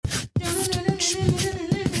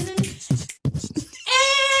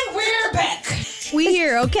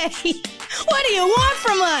here, okay? What do you want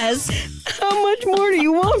from us? How much more do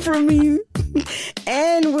you want from me?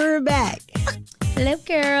 And we're back. Hello,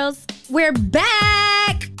 girls. We're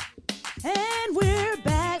back. And we're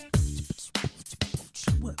back.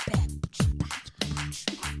 We're back.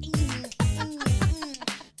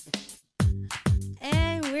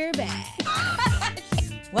 And we're back.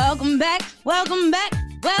 Welcome back. Welcome back.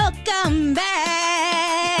 Welcome back.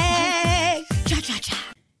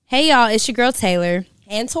 Cha-cha-cha. Hey, y'all. It's your girl, Taylor.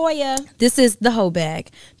 And Toya. This is The Hoe Bag.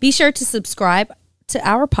 Be sure to subscribe to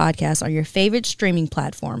our podcast on your favorite streaming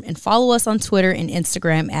platform and follow us on Twitter and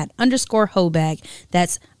Instagram at _HoeBag.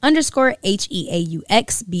 That's _HEAUXBAG.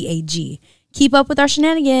 Keep up with our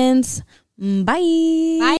shenanigans.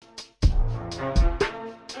 Bye. Bye.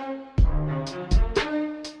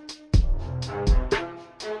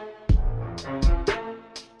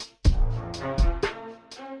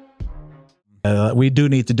 We do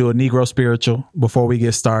need to do a Negro spiritual before we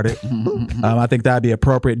get started. I think that'd be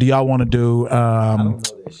appropriate. Do y'all want to do? I don't know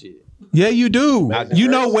that shit. Yeah, you do. You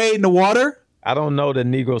know, wade in the water. I don't know the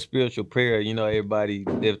Negro spiritual prayer. You know, everybody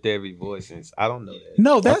lift every voice. And I don't know that.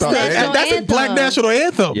 No, that's a black national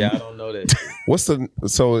anthem. Yeah, I don't know that. What's the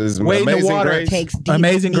is wade in the Amazing water? Grace? Takes deep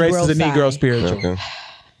Amazing Grace is a Negro Negro side. spiritual.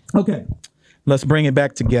 Okay, let's bring it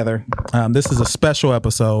back together. This is a special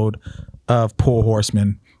episode of Poor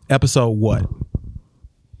Horsemen. Episode what?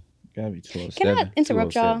 Gotta be 12. Can I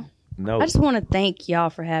interrupt y'all? No. I just want to thank y'all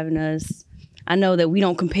for having us. I know that we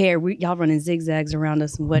don't compare. Y'all running zigzags around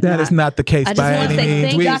us and whatnot. That is not the case I just by want to any say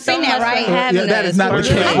means. thank y'all so much for having us. That is not the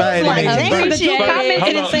case by any means. But you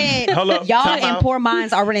commented and said, Hold up. y'all Time in out. poor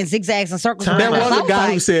minds are running zigzags and circles. Time around There us. was I a guy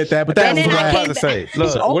who like, said that, but that And was then What I I'm wrong. about to say.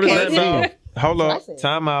 Look, what does Okay. that mean? Hold up.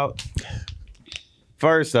 Time out.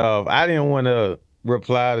 First off, I didn't want to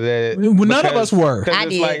reply to that. None of us were. Because I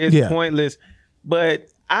it's did. like, it's Yeah. pointless. But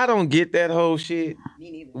I don't get that whole shit.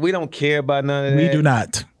 We don't care about none of that. We do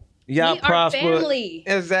not. Y'all We are prosper. family.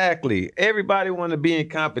 Exactly. Everybody want to be in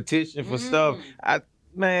competition for stuff.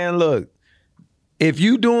 Man, look. If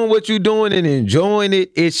you doing what you doing and enjoying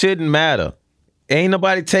it, it shouldn't matter. Ain't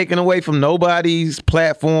nobody taking away from nobody's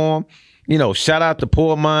platform. You know, shout out to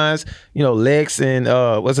Poor Minds, you know, Lex and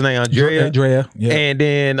what's her name? Andrea. Yeah. And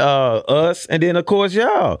then us, and then of course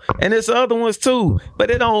y'all. And there's other ones too. But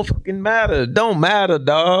it don't fucking matter. Don't matter,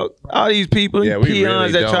 dog. All these people, Yeah, we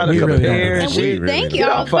peons really that try don't. to We really compare don't. and And shit. we thank really Get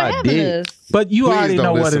y'all off for our having dick. us. But you Please already don't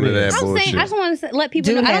know what listen it to that is. I'm saying, I just want to let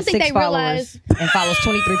people Dude know. I don't has think 6 they realize. followers and follows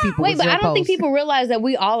 23 people. Wait, with but zero I don't think posts. people realize that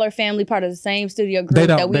we all are family, part of the same studio group. They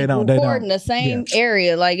don't, that we they don't, they record don't. in the same Yeah.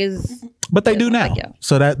 area. Like it's. But they do now. Like, yeah.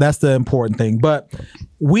 So that's the important thing. But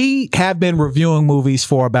we have been reviewing movies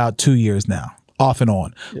for about 2 years now, off and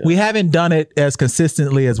on. Yeah. We haven't done it as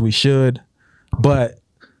consistently as we should, but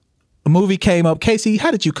a movie came up. Casey,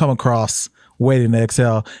 how did you come across Waiting to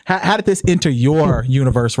Exhale? How did this enter your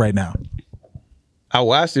universe right now? I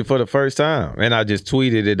watched it for the first time and I just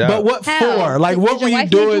tweeted it out. But what How? for? Like, Did what your were you wife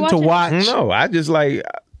make doing you to watch watch? No, I just like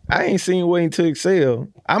I ain't seen Waiting to Excel.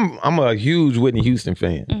 I'm a huge Whitney Houston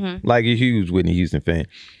fan. Like a huge Whitney Houston fan.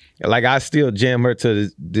 Like I still jam her to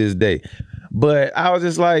this day. But I was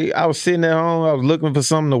just like, I was sitting at home, I was looking for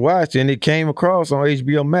something to watch, and it came across on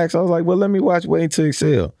HBO Max. I was like, well, let me watch Waiting to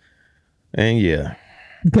Excel. And yeah.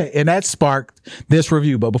 Okay, and that sparked this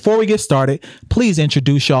review. But before we get started, please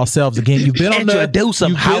introduce yourselves again. You've been on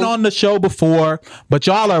the show before, but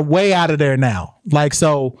y'all are way out of there now. Like,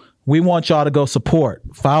 so we want y'all to go support,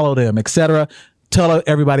 follow them, etc. Tell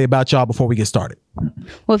everybody about y'all before we get started.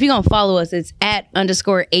 Well, if you're going to follow us, it's at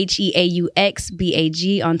 _HEAUXBAG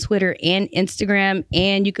on Twitter and Instagram.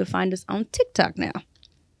 And you can find us on TikTok now.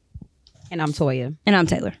 And I'm Toya. And I'm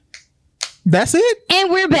Taylor. That's it? And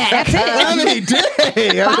we're back. That's it. I mean,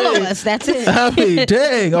 dang. Follow us. That's it. I mean,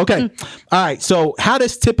 dang. Okay. All right. So how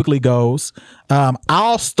this typically goes,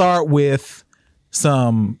 I'll start with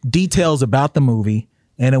some details about the movie,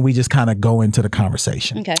 and then we just kind of go into the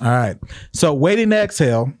conversation. Okay. All right. So Waiting to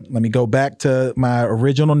Exhale, let me go back to my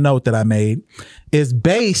original note that I made, is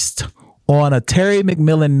based on a Terry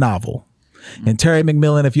McMillan novel. And Terry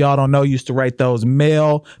McMillan, if y'all don't know, used to write those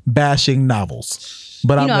male bashing novels.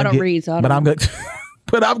 But You know I don't read, so I don't know.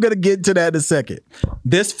 But I'm going to get to that in a second.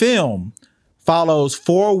 This film follows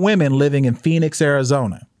 4 women living in Phoenix,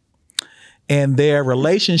 Arizona, and their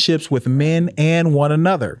relationships with men and one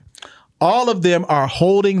another. All of them are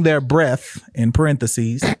holding their breath, in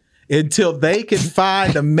parentheses, until they can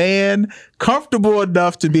find a man comfortable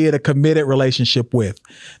enough to be in a committed relationship with.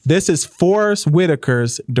 This is Forrest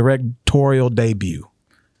Whitaker's directorial debut.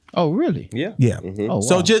 Oh, really? Yeah. Yeah. Oh, wow.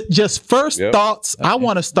 So just first thoughts. I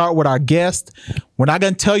want to start with our guest. We're not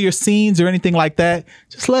going to tell your scenes or anything like that.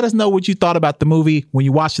 Just let us know what you thought about the movie when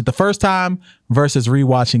you watched it the first time versus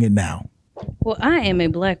rewatching it now. Well, I am a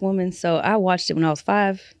black woman, so I watched it when I was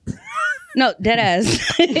 5. No, dead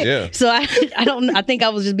ass. Yeah. So I think I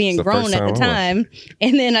was just being It's the grown first at the time time.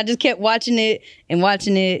 And then I just kept watching it and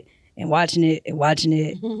watching it and watching it and watching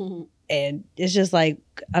it. And it's just like,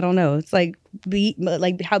 I don't know. It's like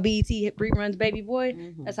how BET reruns Baby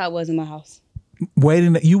Boy. That's how it was in my house.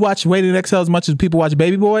 You watch Waiting to Exhale as much as people watch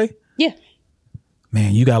Baby Boy? Yeah.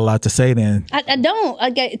 Man, you got a lot to say then. I don't.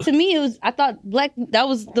 To me, I thought that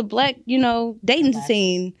was the black, dating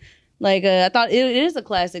scene. Like, I thought it is a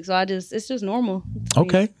classic. So it's just normal.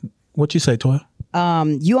 Okay. What you say, Toya?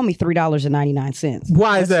 You owe me $3.99.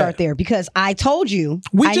 Why is Let's that? start there because I told you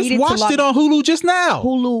We I just needed watched to it on Hulu just now.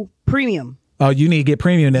 Hulu Premium. Oh, you need to get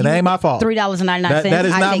premium. That ain't my fault. $3.99. That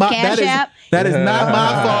is not my that is not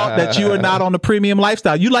my fault that you are not on the premium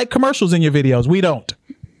lifestyle. You like commercials in your videos. We don't.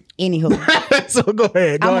 Anywho, So go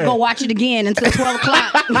ahead. I'm gonna go watch it again until 12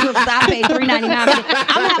 o'clock because I paid $3.99. I'm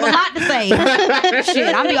gonna have a lot to say.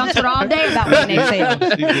 Shit, I'll be on Twitter all day about what they say.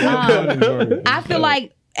 I feel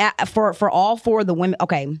like for all 4 of the women.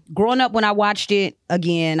 Okay, growing up when I watched it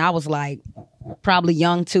again, I was like probably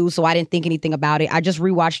young too, so I didn't think anything about it. I just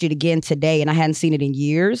rewatched it again today, and I hadn't seen it in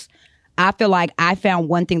years. I feel like I found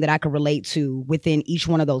one thing that I could relate to within each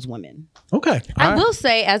one of those women. Okay. I will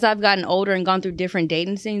say, as I've gotten older and gone through different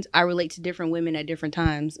dating scenes, I relate to different women at different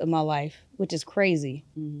times of my life, which is crazy.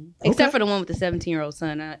 Except for the one with the 17-year-old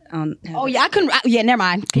son. I couldn't. Never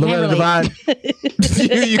mind. Can't Loretta relate.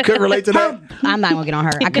 Divine. you couldn't relate to that? I'm not gonna get on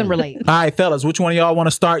her. I couldn't relate. All right, fellas, which one of y'all want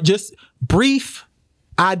to start? Just brief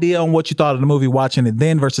idea on what you thought of the movie watching it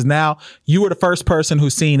then versus now. You were the first person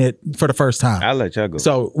who's seen it for the first time. I'll let y'all go.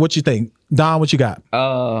 So what you think? Don, what you got?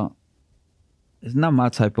 It's not my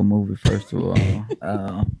type of movie, first of all.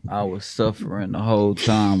 I was suffering the whole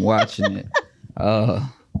time watching it.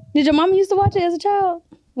 Did your mom used to watch it as a child?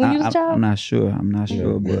 When you was a child? I'm not sure,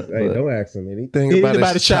 but don't ask him anything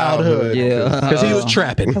about his childhood. yeah, Because he was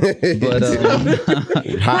trapping.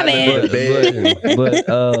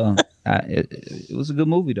 It was a good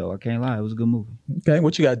movie though. I can't lie, it was a good movie. Okay,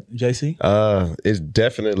 what you got, JC? It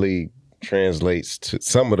definitely translates to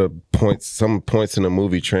some of the points. Some points in the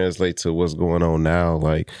movie translate to what's going on now.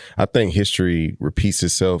 Like, I think history repeats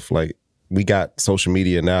itself. Like, we got social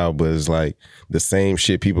media now, but it's like the same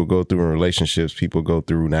shit people go through in relationships, people go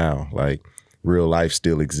through now. Like, real life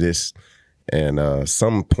still exists. And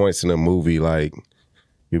some points in the movie, like,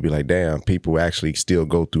 you'll be like, damn, people actually still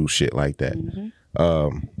go through shit like that. And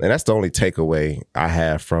that's the only takeaway I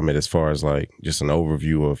have from it as far as like just an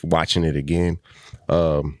overview of watching it again.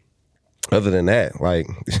 Other than that, like,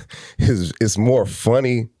 it's more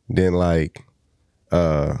funny than like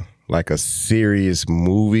a serious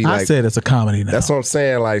movie. I said it's a comedy now. That's what I'm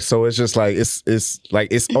saying. Like, so it's just like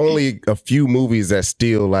it's only a few movies that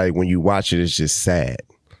still, like, when you watch it, it's just sad.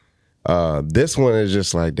 This one is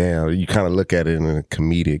just like, damn, you kind of look at it in a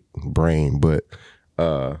comedic brain, but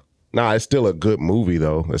it's still a good movie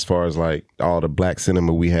though, as far as like all the black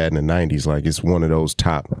cinema we had in the 90s. Like, it's one of those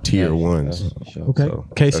top tier ones. Okay. So,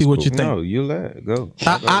 Casey, what cool. you think? No, you let it go.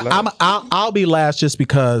 I'll be last just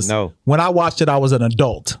because when I watched it, I was an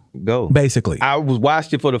adult. Go. Basically. I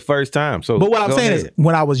watched it for the first time. So, But what I'm saying is,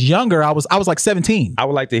 when I was younger, I was like 17. I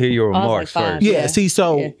would like to hear your remarks like 5. first. Yeah. See,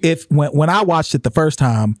 so when I watched it the first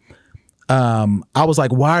time, I was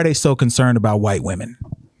like, why are they so concerned about white women?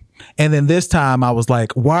 And then this time I was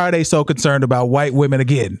like, why are they so concerned about white women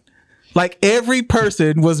again? Like, every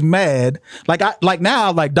person was mad. Like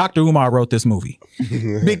Dr. Umar wrote this movie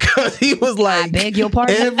because he was like, I beg your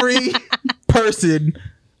pardon? Every person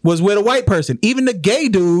was with a white person. Even the gay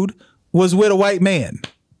dude was with a white man.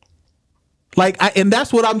 Like, and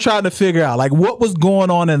that's what I'm trying to figure out. Like, what was going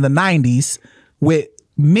on in the 90s with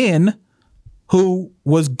men who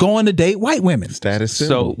was going to date white women? Status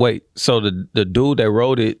symbol. So wait, so the dude that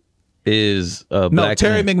wrote it is a black No,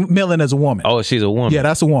 Terry man? McMillan is a woman. Oh, she's a woman. Yeah,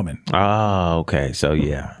 that's a woman. Oh, okay. So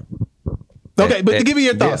yeah. Okay, but give me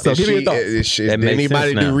your thoughts. Give me your thoughts. Did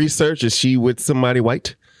anybody do research? Is she with somebody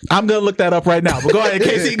white? I'm gonna look that up right now. But go ahead,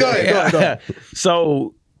 Casey. Go ahead.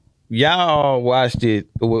 So y'all watched it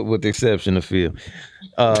with the exception of Phil.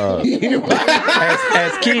 As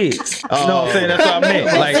kids. You know what I'm saying? That's what I meant.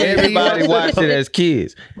 Like, everybody watched it as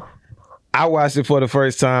kids. I watched it for the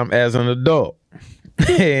first time as an adult.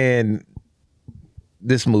 And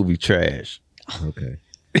this movie trash. Okay.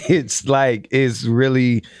 It's like, it's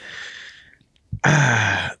really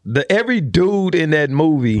every dude in that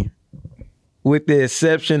movie with the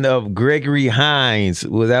exception of Gregory Hines,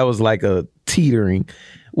 that was like a teetering,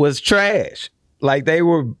 was trash. Like they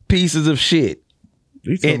were pieces of shit.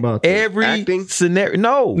 You talking about the every acting? scenario.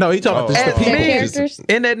 No, he talking about the The people. characters?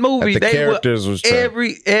 In that movie, The characters was trash.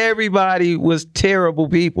 everybody was terrible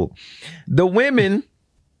people. The women,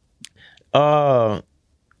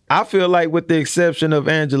 I feel like with the exception of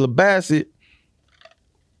Angela Bassett,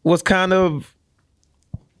 was kind of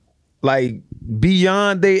like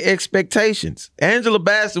beyond their expectations. Angela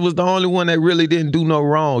Bassett was the only one that really didn't do no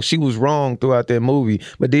wrong. She was wrong throughout that movie,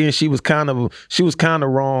 but then she was kind of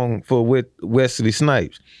wrong with Wesley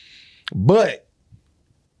Snipes. But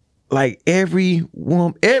like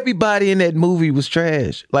everybody in that movie was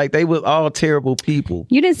trash. Like they were all terrible people.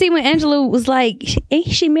 You didn't see when Angela was like, ain't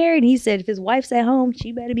she married? He said, if his wife's at home,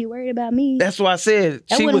 she better be worried about me. That's why I said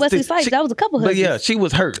That wasn't Wesley Snipes. That was a couple But husbands. yeah, she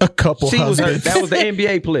was hurt. A couple She was hurt. husbands. That was the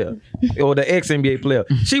NBA player or the ex-NBA player.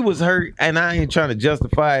 She was hurt, and I ain't trying to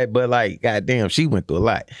justify it, but like, goddamn, she went through a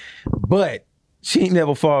lot. But she ain't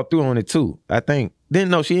never fall through on it too. I think. Didn't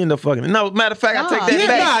know she ended up fucking. No, matter of fact, I take that Yeah,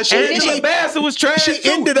 back. nah, she- Angela Bassett was trash. she too.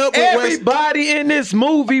 ended up with everybody in this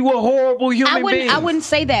movie were horrible human beings. I wouldn't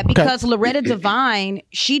say that because Loretta Devine,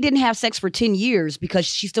 she didn't have sex for 10 years because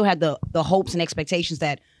she still had the hopes and expectations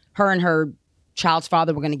that her and her child's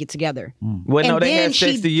father were going to get together. Well, no, And they then had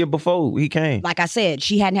sex she- the year before he came. Like I said,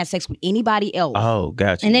 she hadn't had sex with anybody else. Oh,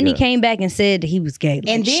 gotcha. And then yeah. he came back and said that he was gay. Like,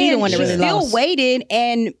 and then she the one that she really still lost. waited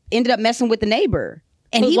and ended up messing with the neighbor.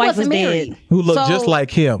 And Whose he wife wasn't was dead. married. Who looked So- just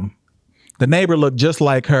like him. The neighbor looked just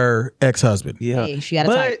like her ex-husband. Yeah. Hey, she got a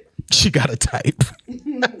type. She got a type.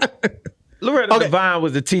 Loretta Okay. Devine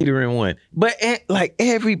was the teetering one. But like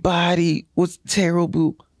everybody was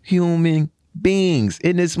terrible human beings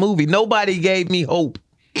in this movie. Nobody gave me hope.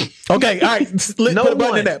 Okay, all right. No Put a button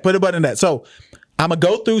one. in that. Put a button in that. So I'm going to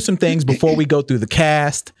go through some things before we go through the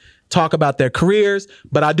cast, talk about their careers,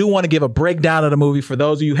 but I do want to give a breakdown of the movie for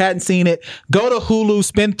those of you who hadn't seen it. Go to Hulu,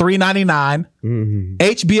 spend $3.99,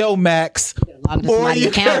 HBO Max, Log into or somebody's you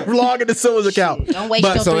account. can log into someone's account. Don't waste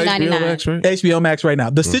But- your so $3.99. HBO Max, right? HBO Max right now.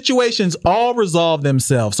 The situations all resolve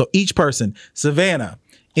themselves. So each person, Savannah,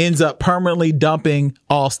 ends up permanently dumping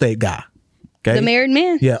Allstate guy. Okay. The married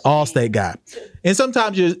man. Yeah, Allstate guy. And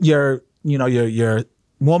sometimes your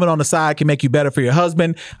woman on the side can make you better for your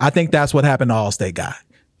husband. I think that's what happened to Allstate guy.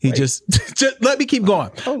 He just let me keep going.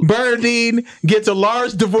 Bernadine gets a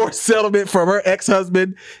large divorce settlement from her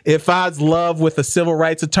ex-husband and finds love with a civil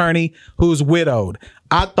rights attorney who's widowed.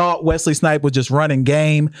 I thought Wesley Snipes was just running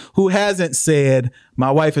game. Who hasn't said my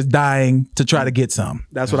wife is dying to try to get some?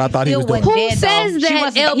 That's what I thought he was doing. Still Who wasn't dead, says though. She that,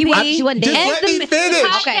 wasn't- LP? She wasn't Just dead. let me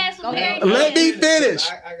finish. Okay, go ahead. Let me finish.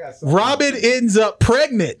 Robin ends up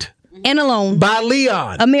pregnant And alone. by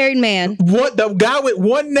Leon. A married man. What the guy with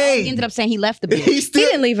one He name? ended up saying he left the bitch. He's still, He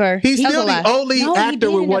didn't leave her. He's That's still a lie. the only No, he actor did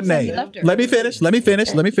with end one up saying name. he left her. Let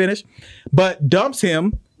me finish. But dumps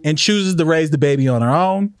him and chooses to raise the baby on her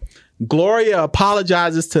own. Gloria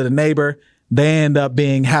apologizes to the neighbor. They end up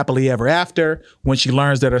being happily ever after when she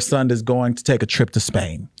learns that her son is going to take a trip to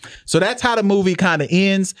Spain. So that's how the movie kind of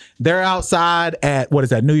ends. They're outside at, what is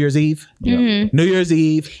that, New Year's Eve? New Year's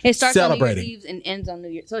Eve. It starts celebrating. on New Year's Eve and ends on New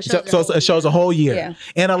Year's. So it So, shows, so it shows a whole year. Yeah.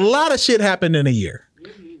 And a lot of shit happened in a year.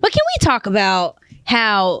 But can we talk about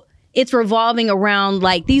how it's revolving around,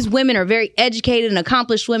 like, these women are very educated and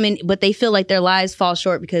accomplished women, but they feel like their lives fall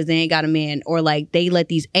short because they ain't got a man, or like they let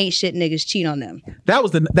these ain't shit niggas cheat on them.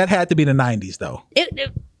 That had to be the 90s though.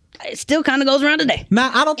 It still kind of goes around today.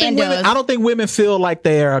 Now, I don't think And does. women feel like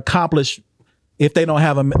they are accomplished if they don't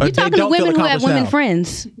have a. You're talking to women who have women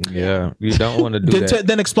friends. Yeah, you don't want to do that.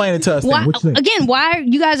 Then explain it to us. Why, Then. What you think? again, why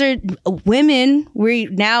you guys are women? We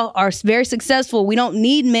now are very successful. We don't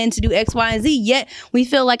need men to do X, Y, and Z. Yet we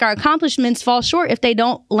feel like our accomplishments fall short if they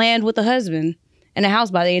don't land with a husband and a house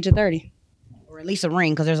by the age of 30. Or at least a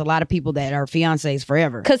ring, because there's a lot of people that are fiancés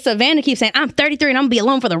forever. Because Savannah keeps saying, I'm 33 and I'm gonna be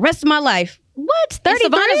alone for the rest of my life. What?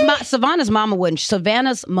 33? Savannah's mama wasn't.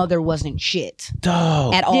 Savannah's mother wasn't shit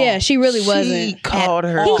Dog. at all. Yeah, she really She wasn't. called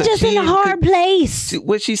her. He's just in a hard place.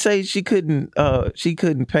 What she say? She couldn't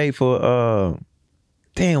pay for.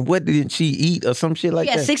 Damn, what didn't she eat or some shit like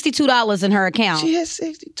She had that? $62 in her account. She had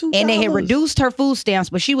 $62. And they had reduced her food stamps,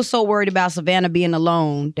 but she was so worried about Savannah being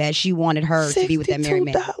alone that she wanted her to be with that married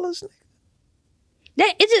man. $62.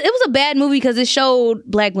 It was a bad movie because it showed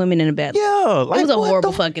black women in a bad light. Yeah, like, It was a what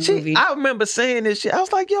horrible the- fucking she- movie. I remember saying this shit. I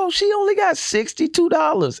was like, yo, she only got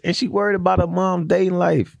 $62, and she worried about her mom's dating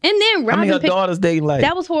life. And then Robin her picked, daughter's dating life.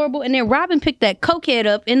 that was horrible. And then Robin picked that cokehead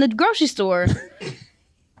up in the grocery store.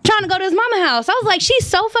 Trying to go to his mama house. I was like, she's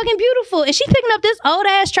so fucking beautiful. And she's picking up this old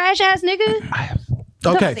ass, trash ass nigga.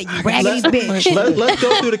 Okay. You raggedy bitch. Let's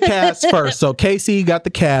go through the cast first. So Casey got the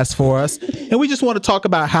cast for us, and we just want to talk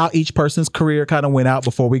about how each person's career kind of went out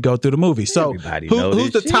before we go through the movie. So Everybody know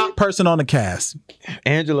who's the this top person on the cast?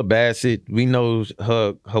 Angela Bassett, we know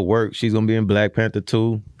her work. She's gonna be in Black Panther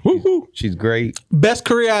 2. She's great. Best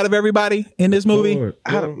career out of everybody in this movie?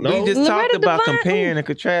 We just talked about comparing and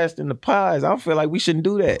contrasting the pies. I don't feel like we shouldn't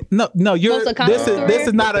do that. No, you're. This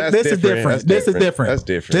is not. This is different. This is different. That's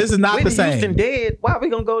different. This is not Whitney the same. Houston dead. Why are we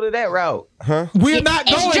gonna go to that route? We're not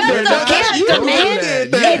It's going just there. a That's character, you man.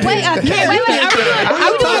 did that. Hey, wait,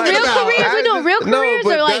 are we doing real careers? We doing real careers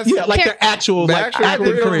but or like Yeah, like their actual The like actual acting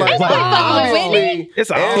career, career. like, Ain't nobody fucking with Whitney.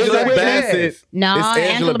 It's all Angela good Bassett. No, It's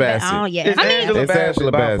Angela Bassett. Oh yeah. It's Angela It's Bassett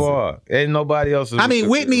Angela by Bassett. far. Ain't nobody else. I mean,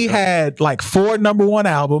 Whitney had like 4 #1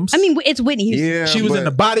 albums. I mean, it's Whitney Houston. Yeah, she was but in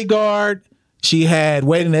The Bodyguard. She had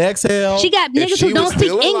Waiting to Exhale. She got if niggas she who don't was speak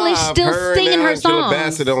still English alive, still her singing and her Angela songs.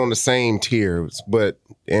 Bassett are on the same tiers, but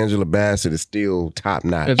Angela Bassett is still top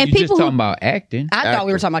notch. If And you just people talking who- about acting, I thought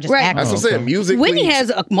we were talking about just Right. acting. That's what I'm saying. Musically, Whitney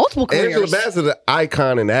has multiple careers. Angela Bassett is an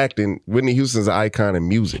icon in acting. Whitney Houston's an icon in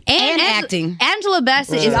music. And acting. Angela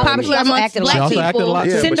Bassett is She also popular amongst acted a lot. black She also acted a people. lot, too.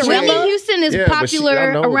 Yeah, but she Whitney ain't- Houston is Yeah, but popular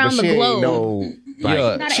I know, but around the she ain't globe. no, like,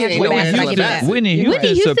 Yeah. Not she ain't Angela no Bassett, Angela I get that. Bassett. Whitney Houston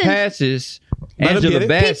Houston- surpasses Let him Angela get it.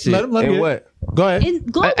 Bassett Let him And get it. what? Go ahead.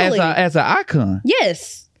 Globally. as an icon.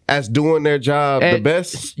 Yes. As doing their job the At-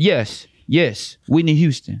 best. Yes. Whitney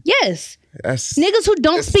Houston. Yes. That's Niggas who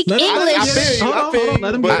don't speak Let him- English. I feel you. Hold on, I feel hold on, you.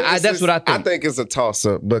 let him But get it. it's That's just- what I think. I think it's a toss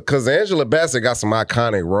up because Angela Bassett got some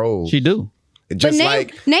iconic roles. She do. But Just name,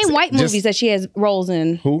 like name white just- movies that she has roles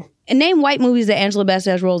in. Who? And name white movies that Angela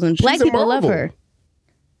Bassett has roles in. Black in people love Marvel. her.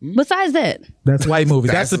 Besides that. That's white movies.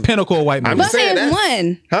 That's the pinnacle of white I'm movies. But saying there's that's-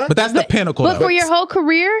 one. But that's the pinnacle. But though. for your whole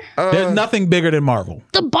career, There's nothing bigger than Marvel.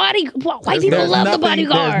 white people love the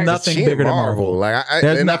Bodyguard. There's nothing She bigger in than Marvel. Like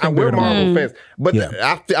There's nothing we're bigger than Marvel Marvel. fans, but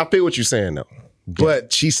Yeah. I feel what you're saying though.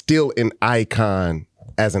 But she's still an icon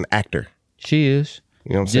as an actor. She is.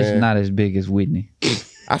 You know what I'm Just saying? not as big as Whitney.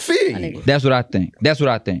 I feel you. That's what I think.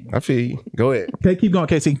 I feel you. Go ahead. Okay, keep going,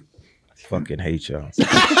 Casey. Fucking hate y'all.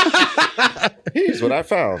 Here's what I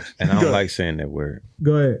found. And I don't like saying that word.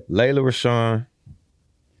 Go ahead. Layla Rashawn,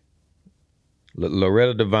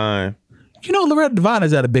 Loretta Devine. You know, Loretta Devine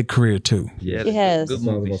has had a big career too. Yeah. It has. Good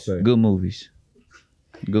movies. Good movies.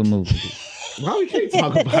 Good movies. Why we can't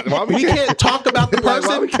talk about it? Why We can't talk about the Like,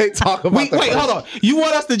 why we person. can't talk about Wait, the hold on. You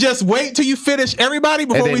want us to just wait till you finish everybody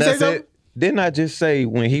before And we then say that's something? it. Didn't I just say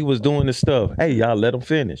when he was doing the stuff, hey, y'all, let him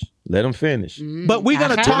finish. Let him finish. But we're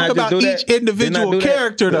gonna Didn't I talk just about do each that? Didn't I individual do that?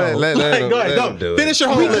 character though. Let Like, him- go ahead, let him do go. it. Finish your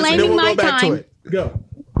whole list, and then Reclaiming we'll my go back to time. it. Go.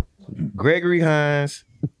 Gregory Hines,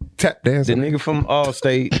 Tap the dancing. nigga from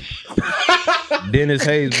Allstate, Dennis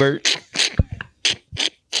Haysbert.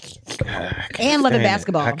 And love it Damn,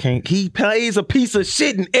 basketball. I can't. He plays a piece of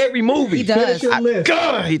shit in every movie. He does. Your list.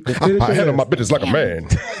 God, I handle my business like a man.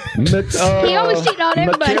 He always cheating on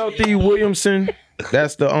everybody. McKelty Williamson,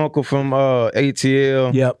 that's the uncle from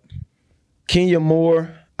ATL. Yep. Kenya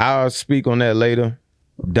Moore, I'll speak on that later.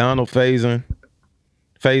 Donald Faison.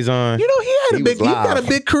 You know, he got a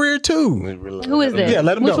big career too. Who is that? Yeah,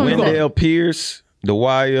 let him Which go. one is that? Wendell Pierce, The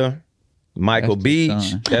Wire, Michael That's the Beach.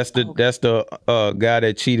 son. That's the guy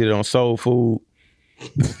that cheated on Soul Food.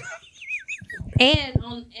 And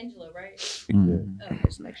on Angela, right? Oh,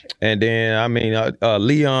 just make sure. And then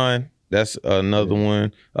Leon, that's another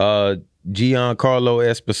one. Giancarlo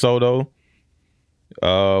Esposito,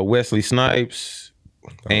 Wesley Snipes,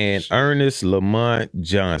 and Ernest Lamont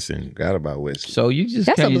Johnson. Forgot about Wesley. So you just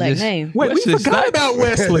That's a can't black just, name. Wait, we Wesley forgot Snipes. about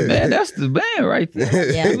Wesley. Man, that's the man right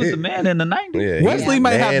there. Yeah. He was the man in the 90s. Yeah, he Wesley was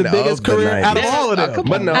might have the man biggest of the career out of 90s. all of them.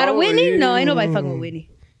 But no, Out of Whitney? No, ain't nobody fucking with Whitney.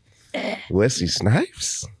 Wesley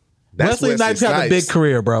Snipes. That's Wesley Snipes had a big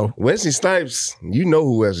career, bro. Wesley Snipes, you know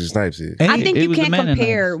who Wesley Snipes is. And I think He you was the can't man in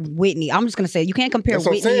compare Whitney. I'm just gonna say you can't compare That's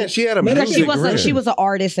what I'm Whitney saying. She had a because music career. she was an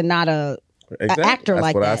artist and not a Exactly. actor That's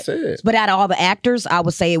like what that. I said. But out of all the actors, I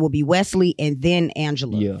would say it would be Wesley and then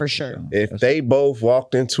Angela Yeah, for sure. If they both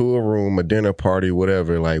walked into a room, a dinner party,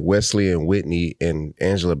 whatever, like Wesley and Whitney and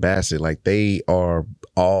Angela Bassett, like they are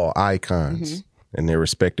all icons and they're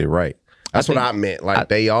respected right. That's what I meant. Like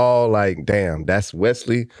they all like, damn, that's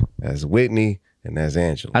Wesley, that's Whitney, and that's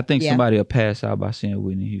Angela. I think Yeah. somebody will pass out by saying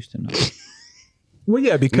Whitney Houston. though. well,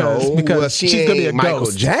 yeah, because well, she she's gonna be a ain't Michael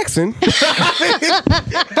ghost. Jackson.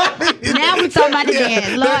 Now we talking about the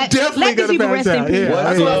dead. Lord, definitely let these gonna people pass rest in out. peace. Yeah. Well,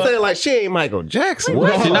 that's what I'm saying. Like she ain't Michael Jackson.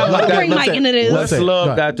 What's Bring Mike into this. Let's say- go love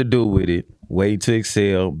ahead. got to do with it? Way to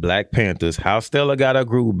Excel, Black Panthers. How Stella got her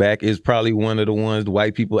groove back is probably one of the ones the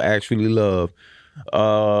white people actually love.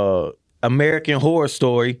 American Horror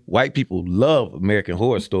Story. White people love American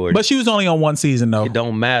Horror Story. But she was only on one season though. It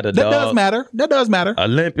don't matter, That dog. does matter. That does matter.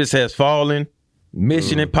 Olympus Has Fallen.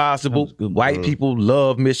 Mission Impossible. White people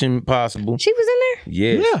love Mission Impossible. She was in there?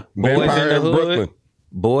 Yes. Yeah. Boys Vampire in the in Hood. Brooklyn.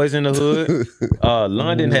 Boys in the Hood.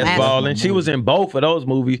 London Has Fallen. She was in both of those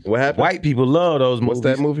movies. What happened? White people love those movies.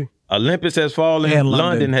 What's that movie? Olympus Has Fallen. And London.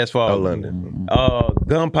 London. Has Fallen. Oh, London.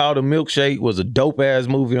 Gunpowder Milkshake was a dope ass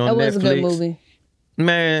movie on That Netflix. was a good movie.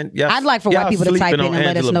 Man, y'all, I'd like for white y'all people to type sleeping in on and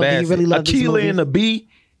let us Angela know, do you Bassett. really love these Akilah movies? and the Bee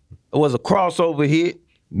was a crossover hit.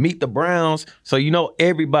 Meet the Browns. So you know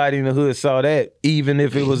everybody in the hood saw that, even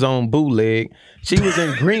if it was on bootleg. She was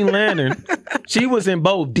in Green Lantern. She was in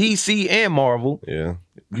both DC and Marvel. Yeah.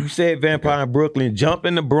 You said Vampire in Brooklyn, Jump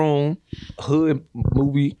in the Broom, Hood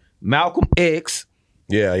movie, Malcolm X.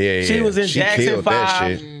 Yeah. She was in Jackson killed that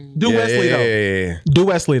 5. shit. Do Wesley though. Yeah. Do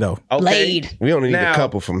Wesley though. Okay. Blade. We only need Now- a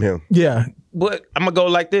couple from him. Yeah. But I'm gonna go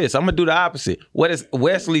like this. I'm gonna do the opposite. What has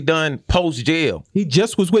Wesley done post jail? He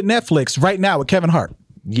just was with Netflix right now with Kevin Hart.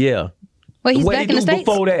 Yeah. Wait, he's What back he in the do States?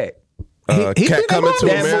 before that? He Cat been Coming to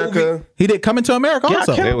involved. That America. He did Coming to America Y'all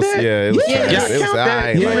also. count It was that? it was Yeah. it was Count that?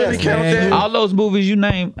 alright. You like, really count man. that? All those movies you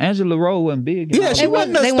named, Angela Rowe wasn't big. Yeah, she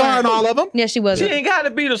wasn't a They star in weren't. all of them. Yeah, she was. She ain't got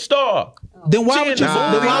to be the star. Then why She would you? in the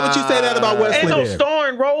Then movie. why would you say that about Wesley? Ain't no then?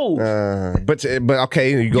 starring roles. But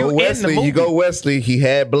okay, you You go in the Wesley. movie. You go Wesley. He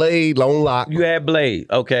had Blade on lock. You had Blade,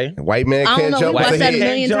 okay. White man I don't can't know. jump We with watched the that a head.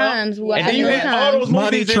 million Jump. times. We watched And that then a you million had all those times.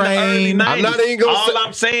 Money movies in the early Train. 90s. I'm not even gonna all say-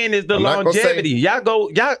 I'm saying is the I'm not gonna say- longevity.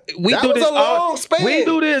 Y'all, we That do was this a long span. We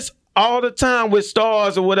do this all the time with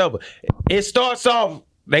stars or whatever. It starts off,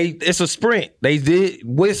 it's a sprint.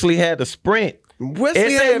 Wesley had a sprint. Wesley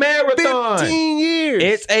It's a had marathon. 15 years.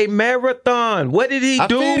 It's a marathon. What did he I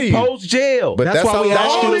feel do you. post jail? But That's why we a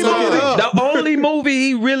asked you long to look it time. up. The only movie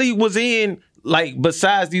he really was in, like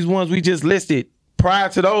besides these ones we just listed, prior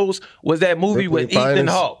to those, was that movie Brooklyn with Ethan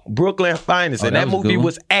Finest. Hawke, Brooklyn Finest, Oh, and that that was a movie good one.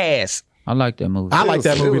 was ass. I like that movie. I like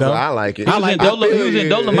that movie though. I like it. I like He was in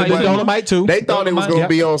Dolomite It was too. Dolomite too. They thought it was gonna Yeah.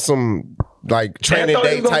 be on some like I training thought it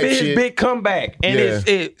day was gonna type be his shit. big comeback, and Yeah.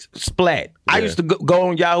 it's splat. I Yeah. used to go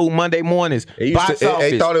on Yahoo Monday mornings. Box They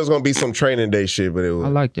office. thought it was gonna be some training day shit, but it was. I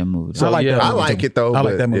like that movie. I like yeah. that I movie like too. it, though, I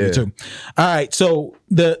like but, that movie yeah. too. All right, so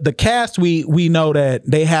the cast we know that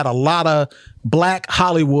they had a lot of black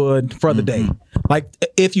Hollywood for the day. Like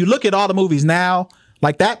if you look at all the movies now,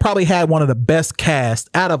 like that probably had one of the best casts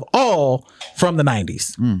out of all from the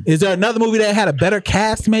 90s. Is there another movie that had a better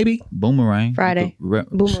cast maybe? Boomerang. Friday.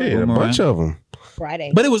 Boomerang. Shit, a bunch of them.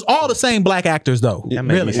 Friday. But it was all the same black actors though. That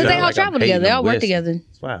made me Really. Because they sound all like I'm travel together. hating They all on work Wesley. together.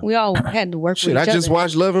 Wow. We all had to work Shit, with I each just other.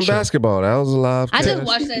 watched Love and Basketball. That was a live. I just cast.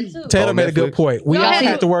 watched that too. Taylor On made a good Netflix? point. We Y'all all had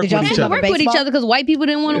had to work did y'all with We each had to other. work with each Baseball? other because white people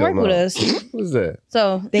didn't want to Hell work with no. us. What is that?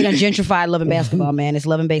 So They done gentrified Love and Basketball, man. It's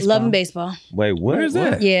Love and Baseball. love and baseball. Wait, where's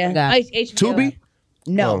that? Yeah. Got it. HBO. Tubi?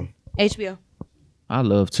 No. HBO. I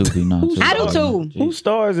love Tubi now too. I do too. Who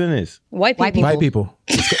stars in this? White people. White people. White people.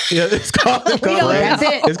 Yeah, it's called That's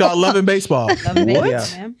it. it's called Love and Baseball. Love and Baseball, Yeah.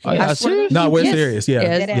 man. Oh, yeah, I swear to serious? No, we're Yes. serious. Yeah,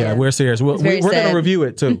 Yes. yeah, we're serious. We're It's very going to sad. review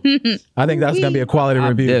it too. I think that's going to be a quality I'm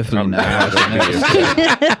review. definitely not watching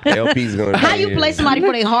that. LP's gonna. How be you in. play somebody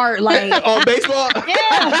for their heart? Like, On baseball,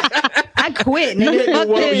 I quit. you Nigga. Fuck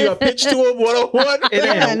this. you a pitch to him 101.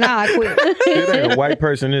 Yeah, nah, I quit. It ain't a white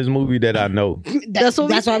person in this movie that I know. That's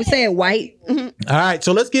what I'm saying. White. All right,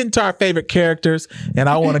 so let's get into our favorite characters, and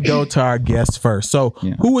I want to go to our guests first. So,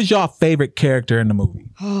 who was your favorite character in the movie?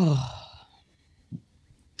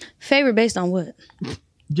 Favorite based on what?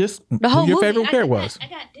 Just The whole who your movie. favorite character was. I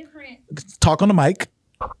got different. Talk on the mic.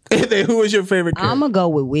 And then who was your favorite character? I'm gonna go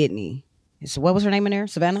with Whitney. So what was her name in there?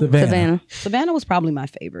 Savannah. Savannah. Savannah was probably my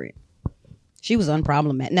favorite. She was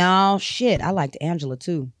unproblematic. No shit. I liked Angela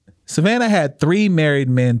too. Savannah had 3 married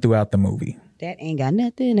men throughout the movie. That ain't got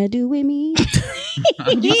nothing to do with me.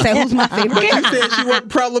 You say who's my favorite But you character? said she wasn't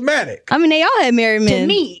problematic. I mean, they all had married men.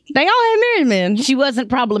 me. They all had married men. She wasn't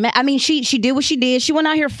problematic. I mean, she did what she did. She went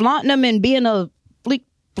out here flaunting them and being a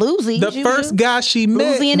floozy. The She first was guy she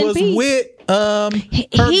met Bluesy and in was peace. with her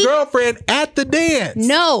He- girlfriend at the dance.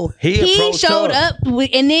 No, He he approached showed her. up,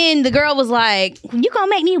 and then the girl was like, "You gonna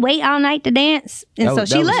make me wait all night to dance?" And That so was-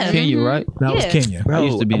 she that was left. Kenya, right? That was Yeah. Kenya. I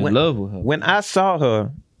used to be in when- love with her. When I saw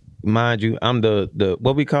her, mind you, I'm the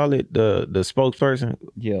what we call it, the spokesperson.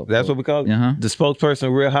 Yeah. That's what we call it. Uh-huh. The spokesperson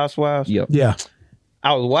of Real Housewives. Yep. Yeah.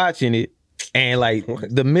 I was watching it, and like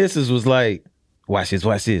the missus was like, watch this. I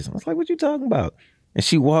was like, what you talking about? And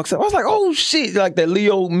she walks up. I was like, oh shit, like that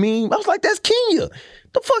Leo meme. I was like, that's Kenya.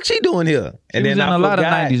 The fuck she doing here? And was then in I a lot of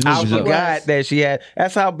forgot. 90s I movies, though. forgot that she had.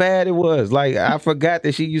 That's how bad it was. Like I forgot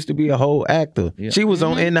that she used to be a whole actor. Yeah. She was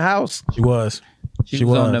on In the House. She was. She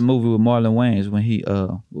was on that movie with Marlon Wayans when he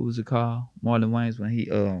what was it called? Marlon Wayans when he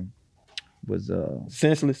was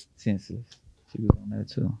Senseless. She was on that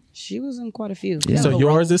too. She was in quite a few. Yeah. So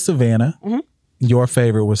yours is Savannah. Your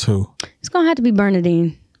favorite was who? It's gonna have to be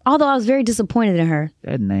Bernadine. Although I was very disappointed in her.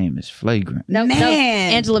 That name is flagrant. No,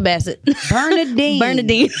 Angela Bassett.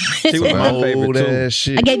 Bernadine. She was my favorite too.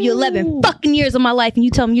 Shit. I gave you 11 fucking years of my life, and you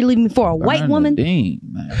tell me you're leaving me for a white woman. Bernadine,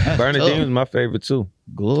 man. That's Bernadine tough. was my favorite too.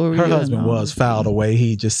 Gloria. Her husband was filed away.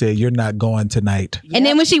 He just said, "You're not going tonight." And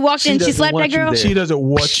then when she walked in, she doesn't slapped that want you girl. there. She doesn't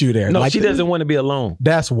want you there. No, Like, she doesn't want to be alone.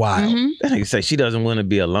 That's wild. That nigga say she doesn't want to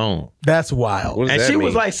be alone. That's wild. What does And that she mean?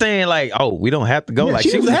 was like saying like, "Oh, we don't have to go." Yeah, like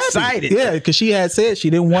she was happy. excited. Yeah, because she had said she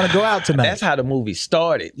didn't want to go out tonight. That's how the movie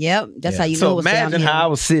started. Yep, that's how you know So what's imagine downhill. how I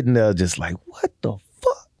was sitting there just like, what the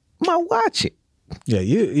fuck am I watching? Yeah,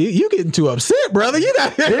 you getting too upset, brother. You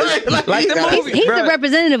not Like the movie. He's bruh, the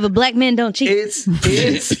representative of black men don't cheat. It's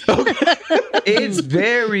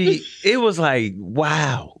very. It was like,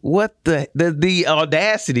 wow, what the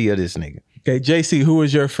audacity of this nigga. Okay, JC, who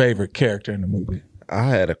was your favorite character in the movie? I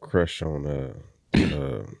had a crush on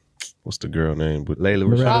what's the girl name? Layla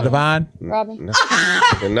Loretta Rashad. Devine. Robin.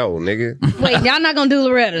 No, nigga. Wait, y'all not gonna do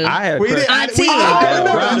Loretta. I had a We crush. didn't- Auntie.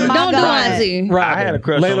 Oh, Don't do God. Auntie. Robin. I had a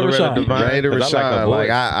crush Layla on Loretta Rashad. Devine. Raider 'cause I like her Rashad. voice. Like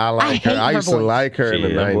I like her. hate I her used to voice. like her in the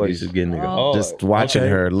Shit, her voice 90s. is getting nigga. Just watching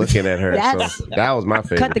okay. her, looking at her. That's- So that was my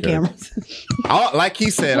favorite. Cut the character. cameras. Like he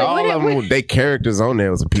said, all of them, they characters on there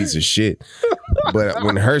was a piece of shit. But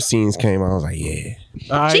when her scenes came, I was like, yeah.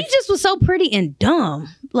 All right. She just was so pretty and dumb.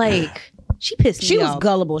 Like she pissed She me was off.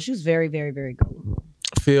 gullible. She was very, very, very gullible.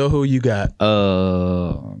 Phil, who you got?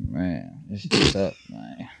 Man, it's just up,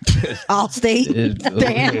 man. All state.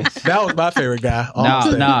 Damn. That was my favorite guy.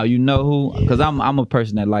 Nah, you know who? Because I'm a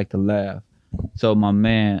person that like to laugh. So my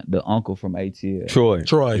man, the uncle from ATL, Troy. Yeah.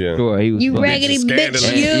 Troy, he was You funny. raggedy bitch,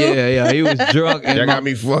 Scandalous. you. Yeah, he was drunk. And Y'all got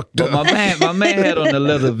me fucked But up. my man had on the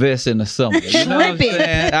leather vest in the summer. You know what I'm Tripping.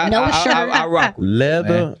 saying? No shirt. I rock with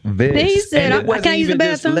Leather vest. He said, and I it wasn't can't use the even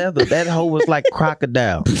just bathroom. leather. That hoe was like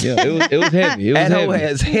crocodile. it. Yeah, it was heavy. It was That hoe heavy.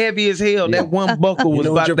 as heavy as hell. That one buckle was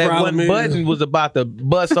know what about. your That problem one is? button was about to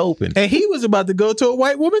bust open. And he was about to go to a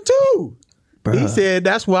white woman too. He said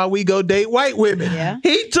that's why we go date white women. Yeah.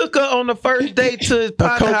 He took her on the first date to his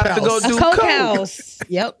partner coke house to go house. do Coke coke. house.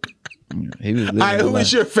 Yep. He was All right, who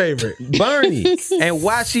is your favorite? Bernie. And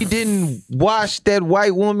why she didn't wash that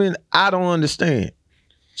white woman, I don't understand.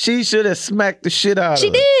 She should have smacked the shit out She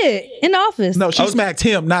of her. did in the office. No, she smacked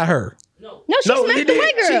him, not her. No, she smacked the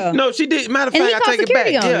white girl. She did. Matter of And he fact, I called take it back.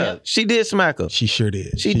 security on Yeah, her. she did smack her. She sure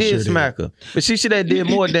did. She did sure smack her. But she should have did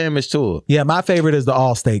more damage to her. Yeah, my favorite is the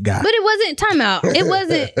Allstate guy. But it wasn't timeout. It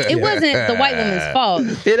wasn't the white woman's fault.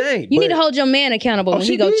 It ain't. You need but- to hold your man accountable when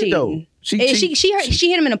she he go did, cheating. though. She She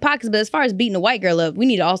hit him in the pockets, but as far as beating the white girl up, we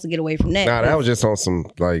need to also get away from that. Nah, that was just on some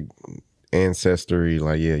like ancestry.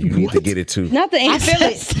 Like, yeah, you need to get it too. Not the I feel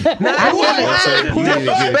it. Nah, You need to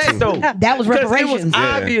get it respect too. though. That was Because it reparations. was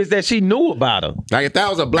obvious that she knew about her. Like if that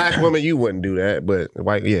was a black woman, you wouldn't do that. But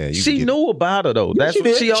white, yeah, you She could get knew about her though. That's she what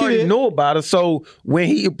did. she She already did. knew about her. So when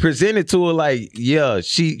he presented to her, like, yeah,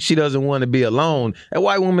 she doesn't want to be alone. That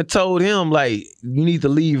white woman told him, like, you need to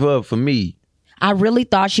leave her for me. I really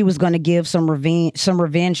thought she was going to give some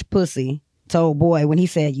revenge pussy to old boy when he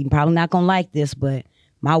said, "You're probably not going to like this, but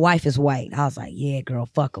my wife is white." I was like, yeah, girl,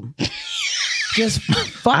 fuck him. Just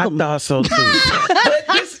fuck I him. thought so too.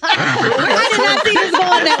 I did not see this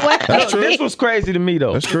going that way. Look, this was crazy to me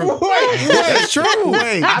though. That's true. That's true.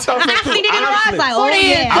 Wait. I thought so too. I was Honestly. like, oh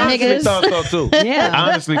yeah, I honestly niggas. thought so too. Yeah. I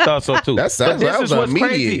honestly thought so too. That But sounds- this that is was what's immediate,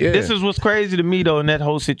 crazy. yeah. This is what's crazy to me though in that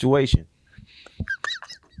whole situation.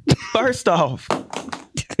 First off,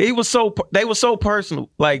 they were so personal.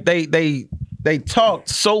 Like they talked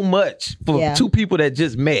so much for Yeah. two people that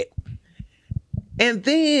just met, and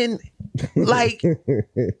then like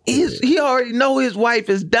he already know his wife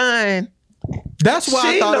is dying. That's why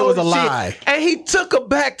I She thought it know was a shit. lie. And he took her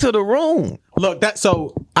back to the room. Look,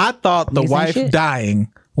 so I thought the Niggas ain't wife shit.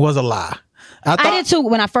 dying was a lie. I did too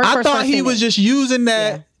when I first I thought he seen was it. just using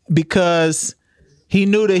that because he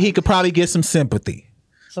knew that he could probably get some sympathy.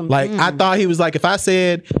 Like I thought he was like, if I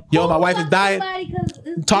said, "Yo, my wife is dying,"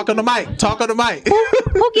 talk on the mic.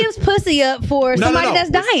 Who gives pussy up for No, somebody no. that's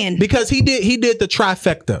dying? Because he did the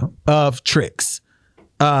trifecta of tricks.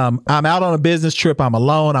 I'm out on a business trip. I'm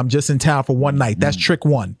alone. I'm just in town for one night. That's trick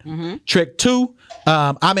one. Trick two,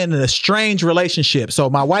 I'm in an estranged relationship. So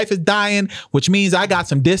my wife is dying, which means I got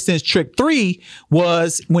some distance. Trick three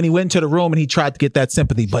was when he went into the room and he tried to get that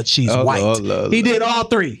sympathy, but she's white. He did all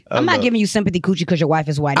three. I'm not giving you sympathy, coochie, because your wife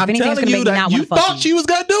is white. If I'm anything's telling gonna you make me that not you want to fuck thought she was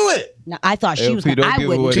gonna do it. Now, I thought she was. LP, don't I give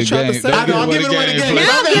away wouldn't. the She tried to game. say- I know, I'm giving away the game. Now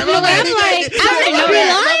I'm giving away. I'm like,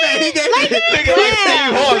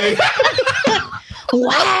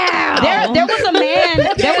 wow. There was a man.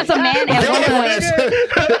 There was a man at one point.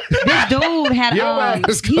 This dude had he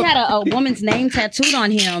had a woman's name tattooed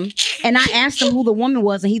on him, and I asked him who the woman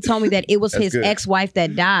was, and he told me that it was his good. ex-wife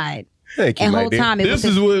that died. Thank you, And my whole dear. time it was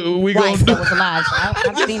This his is what we gonna wife do. that was alive. So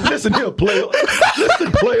I've seen it. Listen here, player.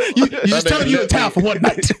 Listen, player. You just tell me you in town for one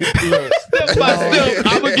night. Step by step,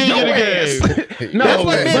 I'm gonna give you the game. No, what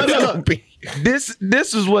but men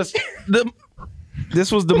look,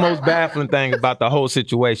 this was the most baffling thing about the whole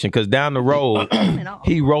situation, because down the road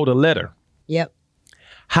he wrote a letter. Yep.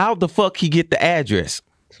 How the fuck he get the address?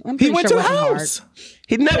 I'm He pretty went sure to the it wasn't house. hard.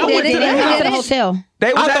 He never They went to did. the He went house. to the hotel.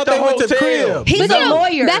 They was I at thought the they went to the hotel. crib. He's But a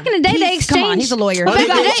lawyer. back in the day, they Come on, exchanged- he's a lawyer. Oh, You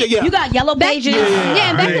got, yeah, yeah. you got yellow pages.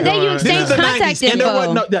 Yeah, back in the day, you This is exchanged the contact 90s, and there info.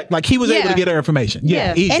 wasn't no, like he was able to Yeah. get her information. Yeah,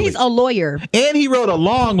 Yeah. easily. And he's a lawyer. And he wrote a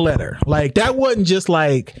long letter. Like that wasn't just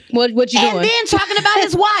like What you And doing? then talking about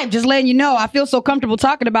his wife. Just letting you know, I feel so comfortable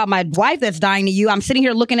talking about my wife that's dying to you. I'm sitting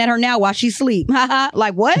here looking at her now while she sleep.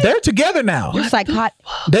 Like what? they're together now. You're psychotic.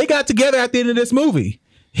 They got together at the end of this movie.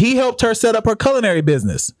 He helped her set up her culinary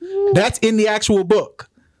business. That's in the actual book.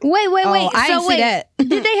 Wait. Oh, I didn't see that. Did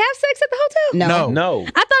they have sex at the hotel? No. No.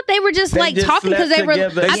 I thought they were just They like just talking because they slept were.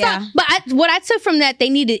 together. I Yeah. thought, but what I took from that, they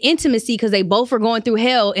needed intimacy because they both were going through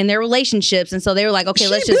hell in their relationships, and so they were like, okay, She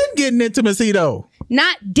let's been just getting intimacy though.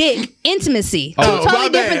 not dick intimacy. Two Oh, totally my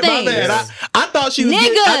different bad, my things. bad. I thought she was.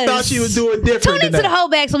 I thought she was doing different. Tune than into the that. whole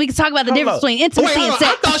bag so we can talk about the difference between Wait, intimacy hold and on.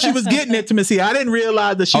 sex. I thought she was getting intimacy. I didn't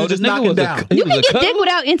realize that she was the just nigga knocking was a- down. he You was can a get cuddler? dick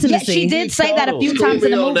without Yeah, intimacy. she did say that a few School times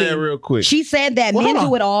in me the on that movie. real quick. She said that Well, men hold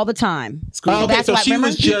on. do it all the time. Oh, okay, That's so why- she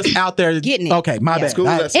was remember? just out there Getting it. Okay, my Yeah. bad. School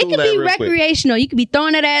I- that- It School could that be real quick. recreational. You could be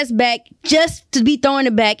throwing that ass back just to be throwing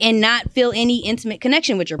it back and not feel any intimate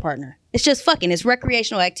connection with your partner. It's just fucking. It's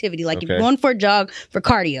recreational activity. Like if Okay. you're going for a jog for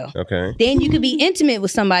cardio, Okay. then you could be intimate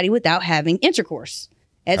with somebody without having intercourse.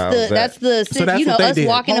 How's that? That's the So that's you know what they us did.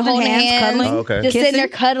 walking and Holding holding hands, hands, cuddling. Oh, okay. just sitting there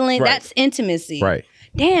Kissing. cuddling. Right. That's intimacy. Right.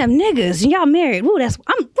 Damn niggas, y'all married. Woo, that's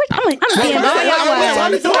I'm Why damn. you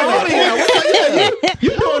doing that? You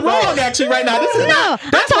doing wrong actually right now. This is No,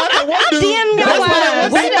 That's why I want to. DM y'all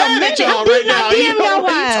wives. Wait a minute, y'all right now. DM You know y'all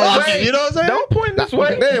what I'm wives. talking, you know what I'm saying? Don't point this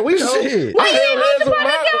way. Man, we Shit. I held hands with somebody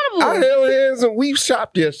accountable. I held hands and we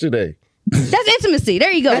shopped yesterday. That's intimacy.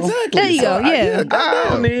 There you go. There you go. Yeah. I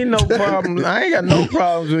don't need no problem. I ain't got no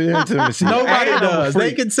problems with intimacy. Nobody I ain't no does. They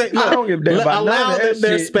freak. can say, I don't give a damn about allow none of them that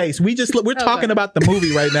their shit. space. We're talking about the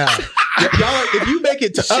movie right now. Y'all, if you make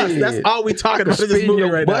it to us, that's all we talking about in this Spin movie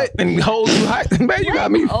your right butt now. and hold you high. Man, you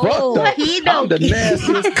got me fucked up. he I'm the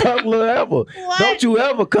nastiest cuddler ever. Don't you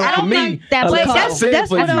ever come I for don't me think that's unless what- I send That's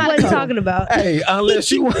for what you. I was talking about. Hey,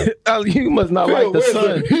 unless you you must not like the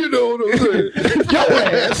sun. You know what I'm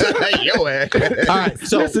saying? Your ass. All right,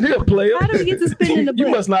 so Listen here, player. How do we get to spin in the You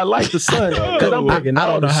butt? must not like the sun because I'm bringing I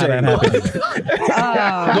all don't know the how that shade.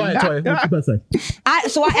 happened. Go ahead, Toy. What you about to say?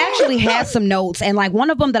 So I actually had some notes, and like one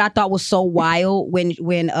of them that I thought was so wild when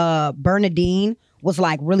Bernadine was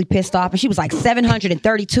like really pissed off, and she was like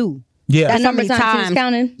 732. Yeah, That's That number how many time he was times.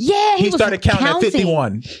 counting. Yeah, he was started counting at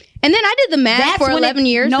 51. And then I did the math That's for when 11 it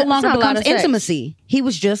years. no That's longer not a lot becomes of sex. intimacy. He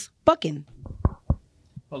was just fucking.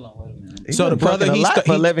 Hold on, wait a minute. So the brother, he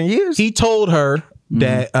for 11 years. He told her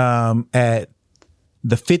that at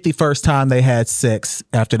the 51st time they had sex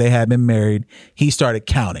after they had been married, he started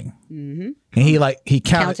counting, and he counted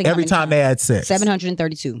Counting how every many time they had sex,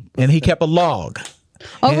 732. and he kept a log.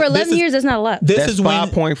 Over And this 11 years, that's not a lot. This That's is when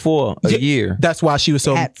 5.4 a year. That's why she was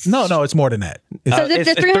so. That's- No, it's more than that. It's- So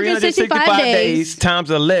it's 365 days. times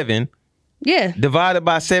 11 Yeah. divided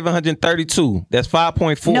by 732. That's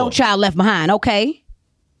 5.4. No child left behind. Okay.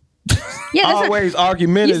 Yeah, that's not, Always you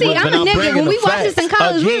argumentative. see, I'm when a nigga. bringing When the we watched this in facts.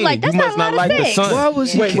 college, we were Again, like, that's you not must a lot not of like the sex. sun. Why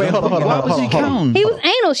was he? Wait, hold on. Why was he counting? He was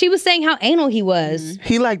anal. She was saying how anal he was.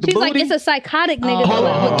 He liked the She's booty. like, it's a psychotic nigga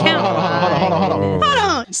that would count.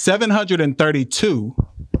 Hold on. 732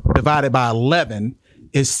 divided by 11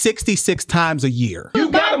 is 66 times a year. you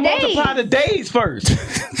gotta Days. multiply the days first.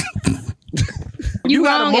 You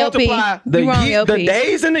gotta wrong, LP. multiply the, You wrong, year, LP. the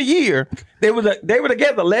days in the year. They were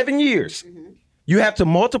together 11 years. You have to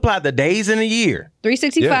multiply the days in a year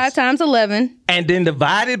 365 Yes. times 11. and then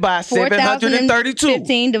divide it by 732.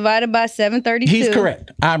 4,015 divided by 732. He's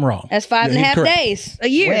correct. I'm wrong. That's 5.5 he's correct. days a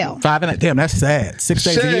year. Well, 5.5. Damn, that's sad. 6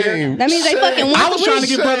 days a year. Shame. That means they fucking once I was a trying to week.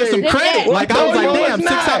 give brother some Shame. credit. Yeah. Like I was No, like, it's damn,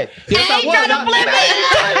 6 not. hours. Yes, I ain't was. trying to flip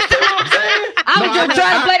I was just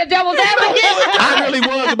trying to play the devil's advocate. I really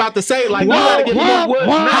was about to say, like, you gotta give me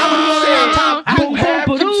What? How many You have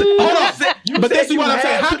to say- Hold on. But this is what I'm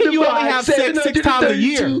saying. How can you only have sex 6 times a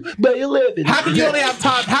year? By 11. How can you only have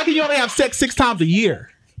time? How can you only have sex 6 times a year?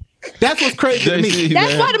 That's what's crazy to me.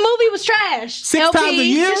 That's why the movie was trash. 6 times a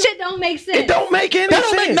year? This shit don't make sense. It don't make any That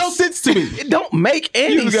sense. don't make no sense to me. It don't make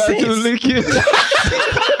any sense.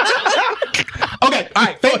 Okay, all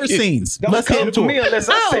right. Favorite scenes. Let's get into me it. unless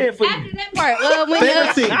I say it for after you. that part, when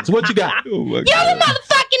Favorite scenes. What you got? Oh my you're the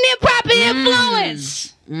motherfucking improper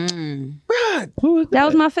influence. That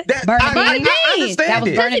was my favorite. I understand That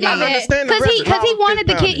was it. Bernadine. I understand the Because he wanted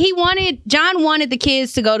the reference. kid. John wanted the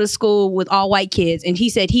kids to go to school with all white kids, and he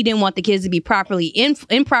said he didn't want the kids to be improperly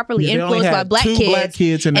Yeah, they only influenced by had black 2 kids. black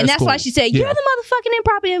kids in and their that's why school. she said, "You're Yeah. the motherfucking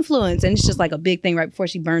improper influence," and it's just like a big thing right before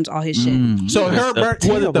she burns all his shit. So her was it the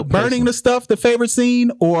terrible burning the stuff the favorite scene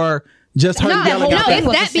or just her yelling at it's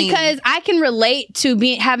them? that because I can relate to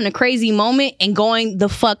having a crazy moment and going the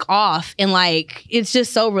fuck off, and like it's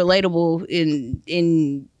just so relatable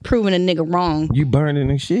in proving a nigga wrong. You burning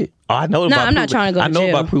and shit. Oh, I know. About I'm not proving- trying to go to I know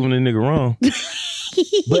jail. about proving a nigga wrong.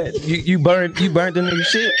 But you burned the nigga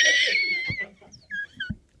shit.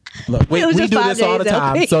 Look, we was do just this 5 all the days,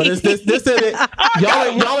 time. though. So this is it.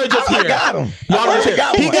 Y'all are just here. got him. Y'all are just here.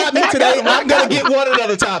 got He one. got me today. I'm gonna get one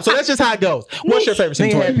another time. So that's just how it goes. What's your favorite scene?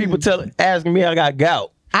 They had Tori? people asking me I got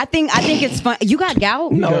gout. I think it's fun. You got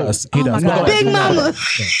gout? He does. He does. my God. Go Big ahead. mama.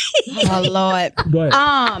 Oh Lord. Go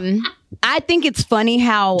ahead. I think it's funny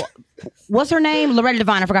how what's her name? Loretta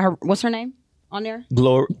Devine. I forgot her. What's her name on there?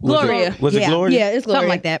 Gloria. Was it Yeah. Gloria? Yeah, it's Gloria. Something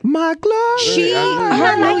like that. My Gloria.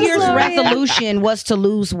 Her New Year's Gloria. resolution was to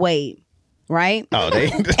lose weight, right? Oh,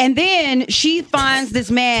 they. And then she finds this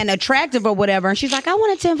man attractive or whatever, and she's like, "I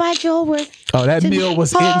wanted to invite you over." Oh, that meal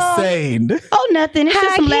was insane. Oh, nothing. It's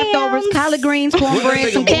just some Hi, leftovers, Cams. collard greens,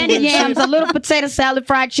 cornbread, some candied yams, a little potato salad,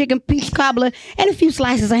 fried chicken, peach cobbler, and a few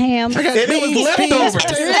slices of ham. And it was leftovers.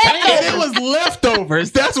 And it was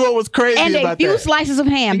leftovers. That's what was crazy And a about few that. slices of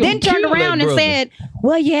ham. gonna Then turned kill that around and brother. said,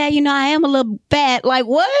 "Well, yeah, I am a little fat." Like,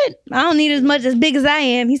 what? I don't need as much as big as I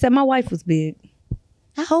am. He said my wife was big.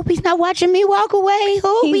 I hope he's not watching me walk away.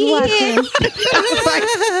 Who He's be watching.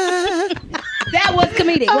 That was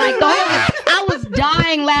comedic. Like, I was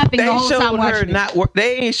dying laughing They the whole time showed her watching it. not work.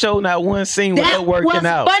 They ain't showed not one scene with her That working was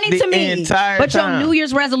out. funny the to me. Entire But time. your New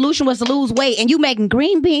Year's resolution was to lose weight, and you making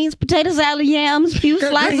green beans, potato salad, yams, few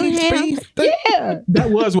slices of ham. Yeah,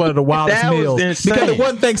 That was one of the wildest That was meals. insane. Because it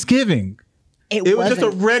wasn't Thanksgiving. It was just a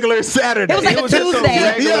regular Saturday. It was like a just a Tuesday.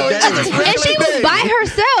 regular Yo, it's day. just a And regular she was day. by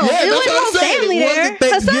herself. Yeah, It that's was what I'm no saying. family It there. wasn't Her son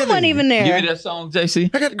Thanksgiving. wasn't even Give me there. that song, JC.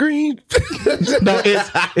 I got green. No, it's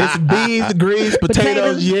beans, greens, potatoes,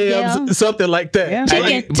 Potatoes, yams, yeah. something like that. Yeah.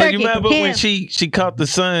 Chicken, But turkey, you remember when ham. she caught the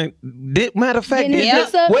son? Matter of fact, Getting his didn't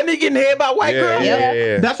hopes up. wasn't he getting head by a white girl?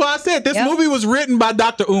 Yeah. That's why I said this Yep. movie was written by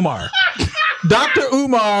Dr. Umar. Dr.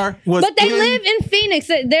 Umar was But they live in Phoenix.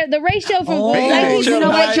 The ratio from black Phoenix. people to You're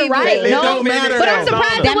white right. people. It No, don't matter. but I'm though.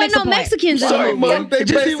 surprised That there makes wasn't no a point. Mexicans in the Sorry, movie. Mom. I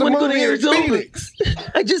just didn't want to go to Arizona.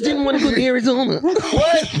 I just didn't want to go to Arizona.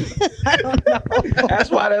 What? That's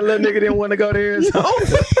why that little nigga didn't want to go to Arizona.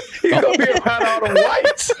 He's gonna be around all the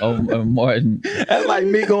whites. Oh, Martin. That's like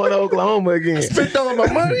me going to Oklahoma again. Spent all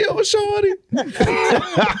my money on shorty.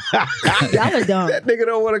 Y'all are dumb. That nigga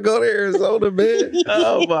don't want to go to Arizona, man.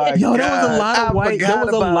 Oh my Yo, god! there was a lot of white. There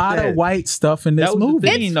was a lot of white stuff in this That was the movie.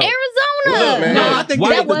 thing. It's though. Arizona. man. No, I think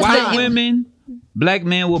White, that was white the- women, black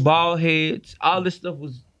men with bald heads. All this stuff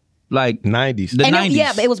was like 90s. the And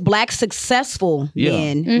 90s. but it was black successful Yeah.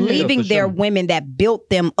 men Mm-hmm. leaving Yeah, for their sure. women that built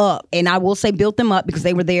them up. And I will say built them up because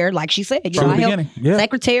they were there, like she said, From the I helped beginning, yeah.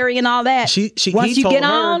 secretary and all that. Once he you get told her-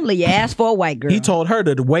 on, you ask for a white girl. He told her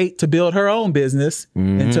to wait to build her own business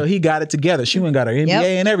until he got it together. She went and got her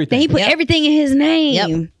MBA and everything. Then he put everything in his name.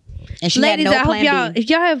 Yep. And she Ladies, had no I hope plan y'all, B. if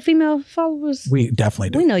y'all have female followers, We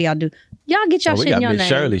definitely we do. know y'all do. Y'all get y'all Oh, we shit in got your Miss name.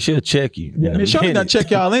 Shirley. She'll check you. in a Miss Shirley minute. gonna check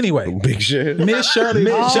y'all anyway. Big shit. Miss Shirley,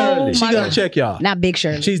 Oh, she my gonna God. check y'all. Not Big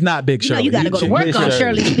Shirley. She's not Big Shirley. you got to go to She- work Miss on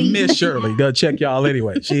Shirley. Shirley's feet. Miss Shirley gonna check y'all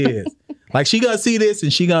anyway. She is. Like she gonna see this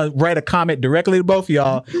and she gonna write a comment directly to both of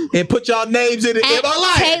y'all and put y'all names in it. Am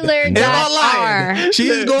I lying? Am I lying?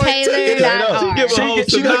 She's going Taylor.R. she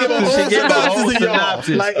gonna give a whole synopsis to y'all.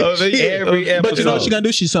 synopsis Like of she- every episode. But you know what she gonna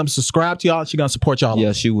do? She's gonna subscribe to y'all. She gonna support y'all.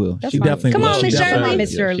 Yeah, she will. She definitely Come will. on, She Miss definitely Shirley. will.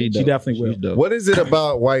 Miss Shirley. She She definitely will. She's dope. What is it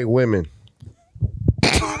about white women?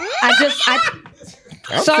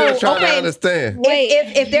 I'm still trying to understand.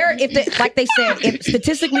 If like they said, if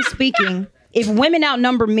statistically speaking, if women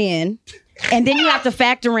outnumber men, and then you have to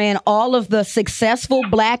factor in all of the successful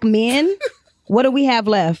black men, what do we have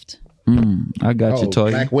left? I got you,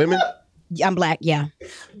 Toya. Black women? I'm black, yeah. What the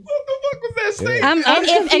fuck was that state. I'm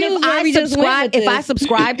confused where we just went with if I this.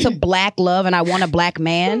 subscribe to black love and I want a black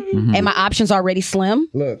man, and my options already slim,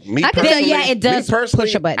 Look, me I can personally, tell it does me personally,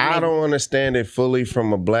 push a button, I maybe. don't understand it fully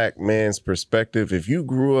from a black man's perspective. If you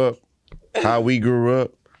grew up how we grew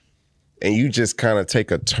up, and you just kind of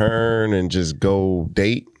take a turn and just go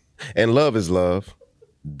date, and love is love,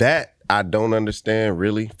 that I don't understand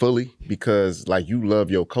really fully, because like you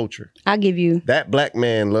love your culture. I'll give you. That black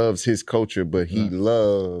man loves his culture, but he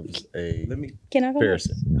loves a Can I go?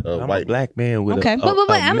 person, a I'm white a black man with Okay. a. But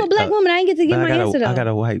I'm a black woman. I didn't get to get but my I got answer though. I got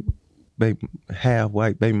a white baby, half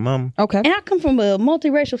white baby mama. okay. And I come from a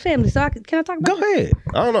multiracial family, so can I talk about Go ahead.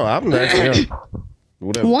 I don't know. I'm actually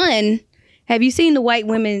whatever. One, have you seen the white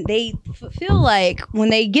women? They feel like when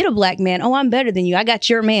they get a black man, oh, I'm better than you. I got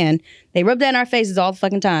your man. They rub that in our faces all the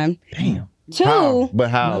fucking time. Damn. Two, How? But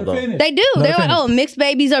how though? they do. They're like, oh, mixed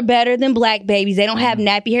babies are better than black babies. They don't have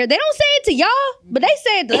nappy hair. They don't say it to y'all, but they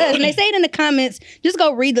say it to us. And they say it in the comments. Just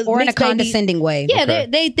go read the Or in a mixed babies. condescending way. Yeah,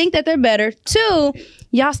 they think that they're better. Two,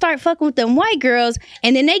 y'all start fucking with them white girls,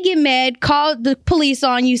 and then they get mad, call the police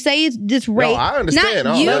on you, say it's this rape. I understand.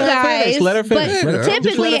 Not Oh, you let her guys, finish. Let her finish. but Let her- just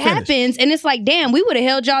typically let it her finish. happens, and it's like, damn, we would have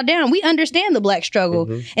held y'all down. We understand the black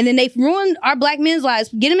struggle, and then they ruin our black men's lives,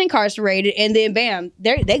 get them incarcerated, and then bam,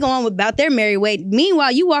 they go on about their merry way.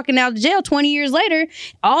 Meanwhile, you walking out of jail 20 years later,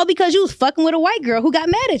 all because you was fucking with a white girl who got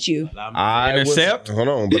mad at you. Hold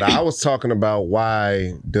on, but I was talking about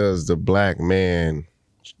why does the black man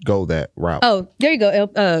go that route? Oh, there you go,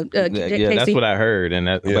 Yeah, Casey. that's what I heard, and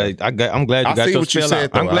that, Yeah. but I'm glad you I got see your what you spell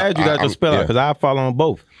said, out. I'm though. glad you got your spell out yeah. because I follow on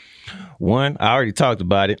both. One, I already talked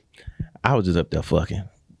about it. I was just up there fucking.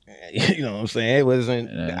 You know what I'm saying? It wasn't.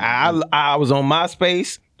 I was on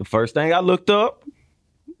MySpace. The first thing I looked up,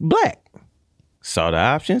 black. Saw the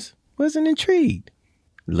options. Wasn't intrigued.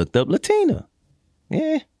 Looked up Latina.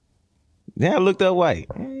 Yeah. Then I looked up white.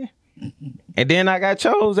 Yeah. And then I got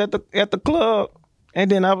chose at the club. And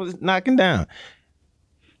then I was knocking down.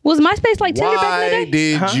 Was MySpace like Tinder back Why in the day?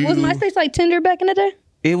 did you? Was MySpace like Tinder back in the day?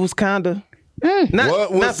 It was kind of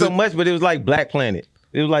What was not so the- much, but it was like Black Planet.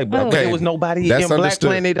 It was like Black Okay. Planet. There was nobody That's in Black understood.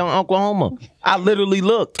 Planet on Oklahoma. I literally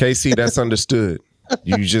looked. KC, that's understood.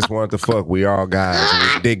 You just wanted to fuck. We all guys.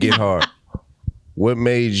 And it did get hard. What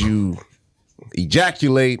made you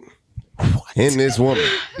ejaculate in this woman?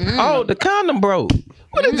 Oh, the condom broke.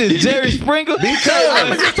 What is this, Jerry Springer?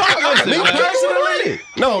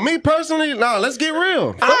 Me personally, no, let's get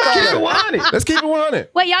real. Fuck all Keep it that. 100. Let's keep it 100.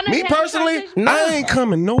 Wait, y'all never Me had this personally, conversation? I ain't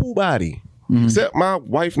coming nobody except my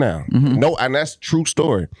wife now. No, and that's true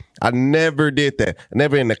story. I never did that.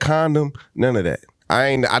 Never in the condom, none of that.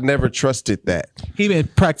 I never trusted that. He been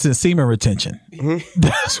practicing semen retention.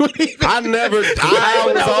 That's what he. I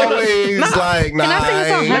was always like, nah, Can I sing a I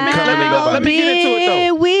song? ain't coming to How nobody. me get into it, though.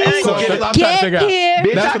 did we That's what I'm trying to get figure out.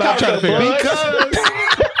 here? That's what I'm trying to figure out.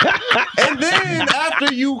 Because, and then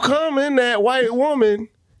after you come in that white woman,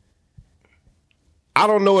 I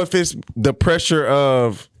don't know if it's the pressure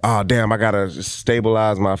of, oh damn, I gotta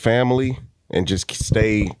stabilize my family and just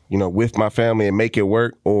stay, with my family and make it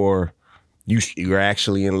work, or you're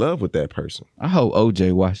actually in love with that person. I hope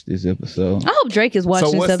OJ watched this episode. I hope Drake is watching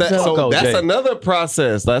So this what's that? episode. So Fuck that's OJ. another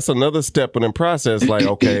process. That's another step in the process. Like,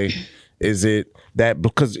 okay, is it that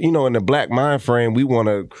because in the black mind frame we want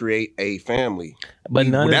to create a family, But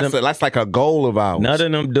that's like a goal of ours. None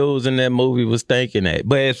of them dudes in that movie was thinking that.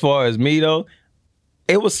 But as far as me though,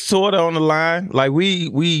 it was sort of on the line. Like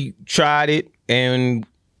we tried it and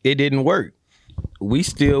it didn't work. We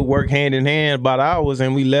still work hand in hand about ours,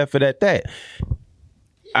 and we left it at that.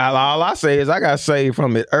 All I say is I got saved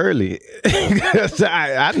from it early.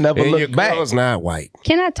 I never and your looked back. girl's not white.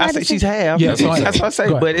 Can I tie I this say in? she's half. Yeah, that's go ahead. what I say.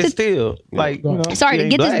 Go ahead. But it's still like Sorry she to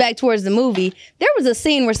ain't get this black. back towards the movie. There was a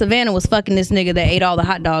scene where Savannah was fucking this nigga that ate all the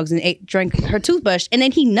hot dogs and drank her toothbrush, and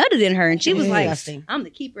then he nutted in her, and she was like, Disgusting. "I'm the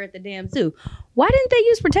keeper at the damn zoo." Why didn't they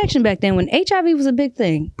use protection back then when HIV was a big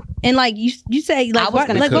thing? And like you say, like I was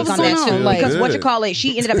gonna what click was on going that too. on? Like, Because what Good. you call it,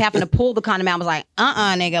 she ended up having to pull the condom out. And was like,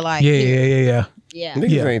 nigga, like, Yeah. yeah. Niggas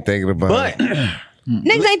Yeah. ain't thinking about But it.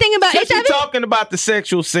 niggas ain't thinking about since we HIV. talking about the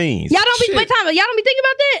sexual scenes, Y'all don't be wait, time. Y'all don't be thinking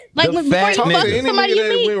about that. Like The when, before fact you Talk fuck to with any somebody nigga you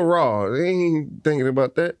that meet. went raw. They ain't thinking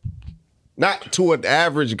about that. Not to an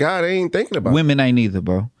average guy. They ain't thinking about Women ain't either,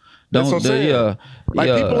 bro. That's what I'm saying. Like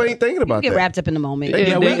people ain't thinking about Get that. wrapped up in the moment.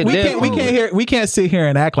 Yeah, we can't sit here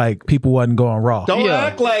and act like people wasn't going raw. Don't Yeah.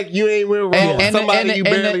 act like you ain't went raw with somebody you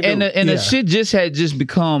barely do. the Yeah. shit just had just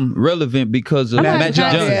become relevant because of I'm a Magic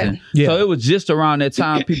hypochondriac. Johnson. Yeah. So it was just around that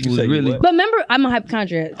time people was say you really. what? But remember, I'm a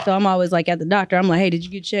hypochondriac, so I'm always like at the doctor. I'm like, "Hey, did you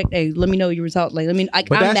get checked? Hey, let me know your result. Like, I'm But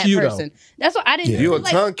that that's you, though. person. That's what I didn't. You a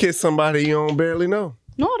like, tongue kiss somebody you don't barely know.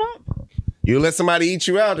 No, I don't. You let somebody eat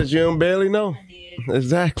you out that you don't barely know.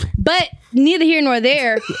 Exactly. But neither here nor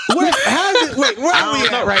there. Where are we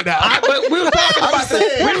at right now? But we were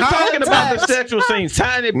talking about the sexual scenes,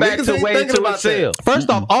 tying it back Niggas to ain't way thinking to about itself. First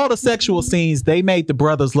off, all the sexual scenes, they made the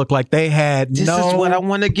brothers look like they had This no is what I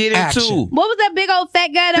want to get action. into. What was that big old fat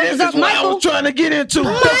guy that This was is up, what I Michael? was trying to get into.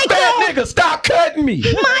 The fat nigga, stop cutting me.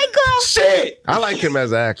 Michael. Shit. I like him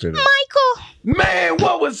as an actor. Michael. Man,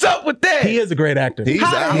 what was up with that? He is a great actor. He's How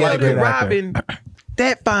a the hell great did actor. Robin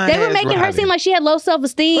that fine? They were making her seem like she had low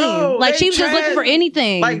self-esteem. Bro, like they she was just looking for tried-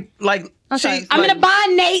 anything. like I'm sorry. she's I'm like, in a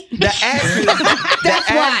bind, Nate. the actress, That's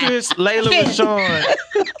the why. actress Layla Rashawn,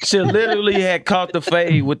 she literally had caught the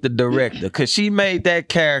fade with the director because she made that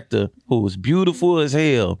character who was beautiful as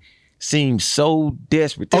hell seem so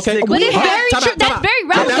desperate. This Okay, nigga but it's was- very Time true. out, time That's out. very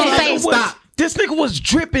Time out. relevant. Time out. Say, Stop. This nigga was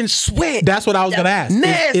dripping sweat. That's what I was going to ask.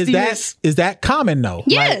 Nastiness. Is that common though?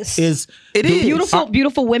 Yes. Like, is It is.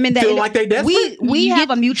 Beautiful women that Feel like they desperate? we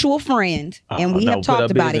have a mutual friend and we have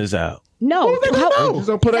talked about it. Out. No, Just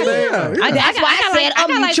gonna put her there. that's why I said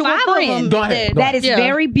a mutual friend. Go ahead. That is Yeah.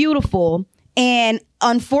 very beautiful. And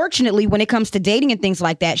unfortunately, when it comes to dating and things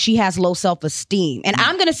like that, she has low self-esteem. And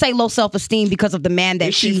I'm going to say low self-esteem because of the man that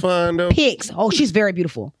Is she fine, though? picks. Oh, she's very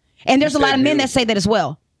beautiful. And there's a lot of men that say that as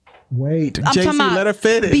well. Wait, I'm JC, talking about let her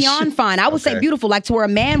finish. beyond fine. I would say Okay. beautiful, like to where a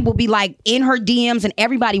man will be like in her DMs and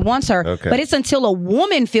everybody wants her. Okay. But it's until a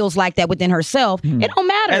woman feels like that within herself, it don't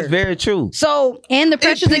matter. That's very true. So and the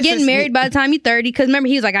pressures of pisses getting me- married by the time you're 30. Because remember,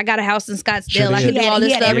 he was like, I got a house in Scottsdale. Sure I did. can do all this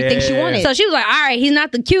he had stuff. everything she Yeah. wanted. So she was like, all right, he's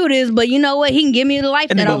not the cutest, but you know what? He can give me the life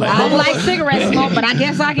And that they I go want. I don't like, like cigarette smoke, but I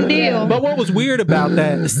guess I can deal. But what was weird about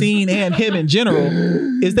that scene and him in general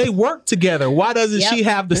is they work together. Why doesn't she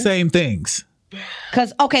have the same things?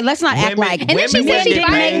 Because okay, let's not act Women- like And then she women said she she didn't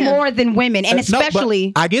fired make him. more than women, and No, but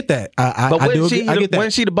especially I get that. I But do. wasn't I get that.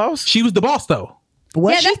 wasn't she the boss? She was the boss though.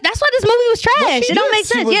 was Yeah, she? that's why this movie was trash. It don't make Yes,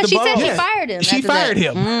 she sense. was Yeah, the she said boss. she Yeah. fired him. She after fired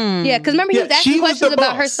that. him. Yeah, because remember he Yeah, was asking she was questions the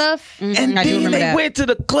about her boss. stuff. And I do then remember they that. went to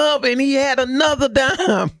the club and he had another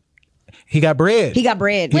dime. He got bread. He got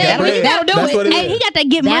bread. He got That'll- bread. that'll do That's it. what it Hey, is. he got that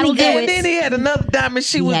get That'll money do good. And then he had another dime and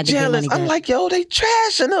she He was had to get jealous. money I'm good. like, yo, they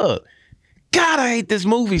trashing her. God, I hate this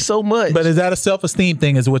movie so much. But is that a self-esteem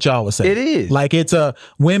thing? Is what y'all would say? It is. Like it's a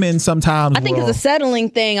women sometimes. I think will- it's a settling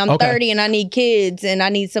thing. I'm Okay. 30 and I need kids and I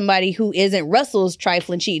need somebody who isn't Russell's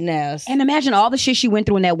trifling, cheating ass. And imagine all the shit she went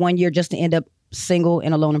through in that 1 year just to end up single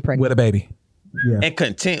and alone and pregnant. with a baby. and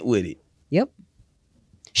content with it. Yep.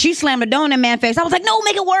 She slammed a door in that man's face. I was like, no,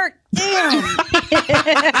 make it work.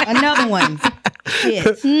 Damn. Another one.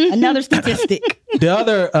 Shit. Another statistic. The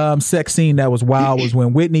other sex scene that was wild was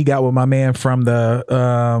when Whitney got with my man from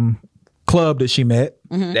the club that she met.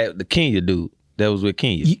 That the Kenya dude. That was with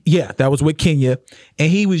Kenya. Yeah, that was with Kenya, and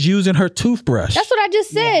he was using her toothbrush. That's what I just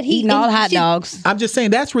said. He Eating all and hot she- dogs. I'm just saying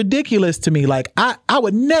that's ridiculous to me. Like I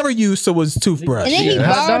would never use someone's toothbrush. And then he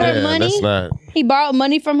That's- borrowed her yeah, money. That's not. He borrowed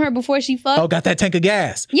money from her before she fucked. Oh, got that tank of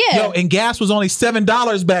gas. Yeah. Yo, and gas was only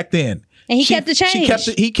 $7 back then. And he kept the change.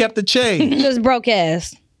 He kept the change. He was broke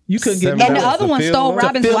ass. You couldn't get And the $7 other to one fill stole up? to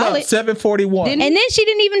Robin's fill up wallet. $7.41. And then she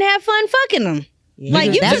didn't even have fun fucking him.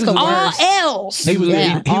 Like you That's took the all worst. L's. He was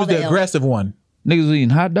Yeah, he all was the the aggressive one. Niggas was eating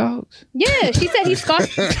hot dogs. Yeah, she said he scoffed.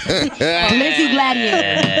 Glizzy Gladiator.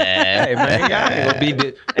 Hey man, y'all ain't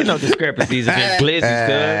gonna be ain't no discrepancies against Glizzy's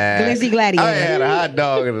Glizzy I Gladiator. had a hot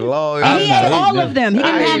dog in a long And he time. ate all of them. He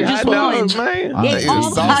didn't have just one. dogs, man. He ate all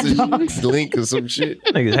the hot sausage dogs. link or some shit.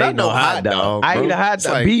 Niggas Not hate no hot dog. I bro. eat a hot It's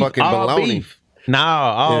dog. like Beef, fucking all bologna. beef.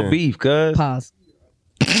 Nah, all Yeah. beef, cuz. Pause.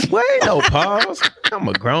 Well, ain't no pause. I'm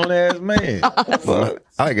a grown ass man. Fuck.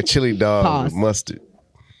 I like a chili dog Pause. with mustard.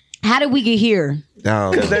 How did we get here?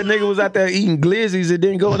 Down. Cause that nigga was out there eating glizzies and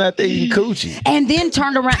then going out there eating coochie. And then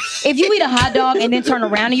turned around. If you eat a hot dog and then turn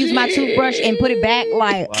around and use my toothbrush and put it back,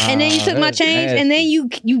 like And then you took my that's change, nasty. and then you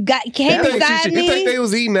came You think beside you think me. they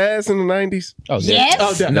was eating ass in the 90s? Oh,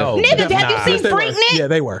 yes, No, nigga, have nah. you seen Yes, they Freak were. Nick? Yeah,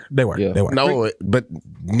 they were. Yeah. They were. No, but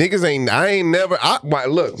niggas ain't. I ain't never.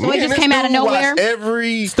 Look, So it me and just this came out of dude watched nowhere?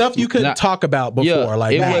 Every Stuff you couldn't Nah. talk about before. Yeah,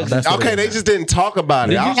 like it now, was- that's what okay, it they is. just didn't talk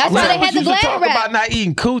about it. That's why they had the used to glad talk wrap. about not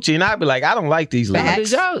eating coochie, and I'd be like, I don't like these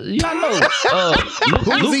Facts. ladies. Y'all know.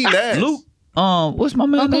 Who's eating ass? Luke. What's my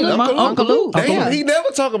man name? My Uncle Luke. Damn, he never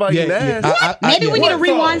talk about Yeah, eating yeah. ass. Maybe we need to What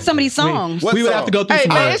rewind song? some of these songs. What We would have song? to go through Hey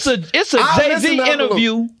some man, words. it's a I'll Jay listen Z to Uncle Luke.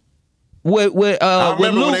 interview with I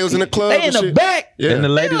remember Luke. when they was in the club They and in the shit. back. Yeah. And the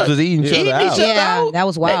ladies was eating each other out. Yeah, that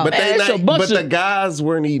was wild. But Man, it's a bunch the of- guys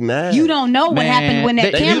weren't eating ass. You don't know what Man, happened when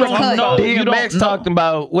that they- camera you don't cut. know. You don't DMX know. talking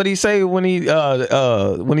about what he say when he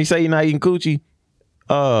say he not eating coochie.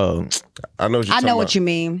 I know what you're I talking know about. what you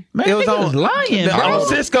mean. Man, It was niggas on lying, bro.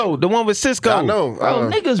 Cisco, the one with Cisco. I know. Bro,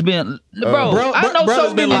 niggas been, bro. Bro, I know brothers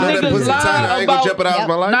so been many lying. niggas Pussy tight, I lying ain't gonna about jeopardize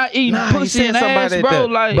my life. not eating Nah, he pussy said and somebody ass, at bro. that.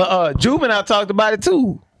 Like, But Juvenile talked about it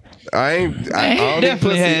too. I don't eat definitely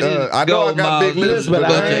pussy. had his I know I gold got big mouth, lips, but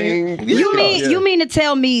but I I ain't. You mean to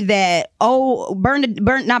tell me that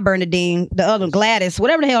not Bernadine, the other Gladys,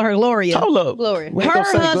 whatever the hell her Gloria, Hold up. Gloria. We ain't her gonna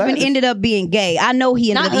say husband Gladys. ended up being gay. I know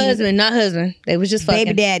he ended Not up eating, husband, not husband. They was just fucking.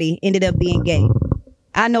 baby daddy ended up being gay.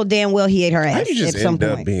 I know damn well he ate her How ass you just at some end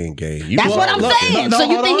up point. being gay? You That's what I'm Look, saying. no, So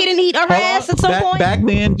you hold think on. he didn't eat her Hold ass on. at some point? Back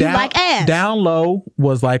then, You like ass. down low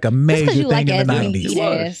was like a major Because you thing like in the ass, you 90s.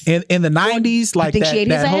 eat ass. In the 90s, like think she ate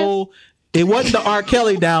his that ass? whole, it wasn't the R.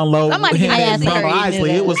 Kelly down low. I'm like, him I and asked Mama her, you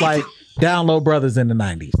Isley. knew It was that. like down low brothers in the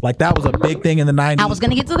 90s. Like that was a big thing in the 90s. I was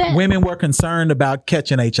gonna get to that. Women were concerned about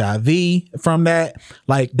catching HIV from that.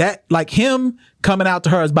 Like him coming out to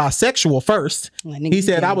her as bisexual first. Well, nigga, He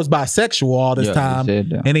said, gay. I was bisexual all this Yeah, he time. said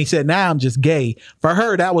that. And he said, now I'm just gay. For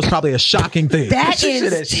her, that was probably a shocking thing. That She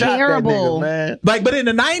shoulda is shot that terrible. nigga, man. Like, but in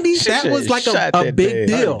the 90s, She that shoulda was like shot a that big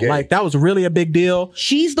man. deal. I'm gay. Like, that was really a big deal.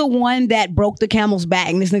 She's the one that broke the camel's back,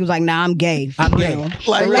 and this nigga was like, "Nah, I'm gay." For I'm gay. real.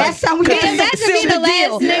 Like, The last time we did Man, that should be the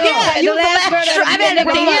last nigga. Yeah, The you the last girl last. that I've was been up in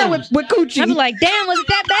the the year club. with Coochie. I was like, damn, was it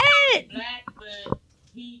that bad? Black, but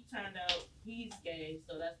he turned out he's gay,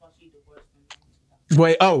 so that's why she divorced him.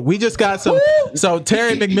 Wait, we just got some. So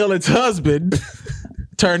Terry McMillan's husband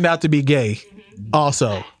turned out to be gay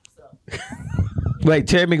also. Wait,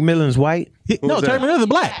 Terry McMillan's white? No, was Terry that? McMillan's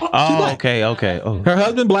black. She's Oh, black. okay. Oh. Her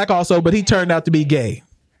husband black also, but he turned out to be gay.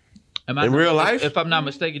 Am I In not- real life? If I'm not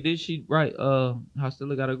mistaken, did she write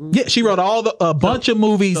Hostile Got a Group? Yeah, she wrote a bunch of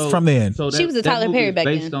movies from then. So She was a that Tyler movie Perry is back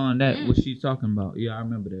based then. on that, what she's talking about. Yeah, I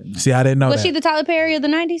remember that now. See, I didn't know Was that. she the Tyler Perry of the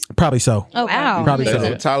 90s? Probably so. Oh, wow. Probably That's so.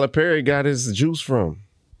 where Tyler Perry got his juice from.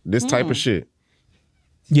 This type of shit.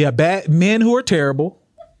 Yeah, bad men who are terrible.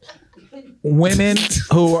 Women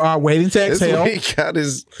who are waiting to That's exhale. where he got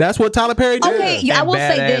his. That's what Tyler Perry did. Okay, I will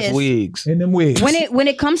say Badass this. wigs. In them wigs. When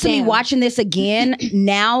it comes to me Damn. watching this again,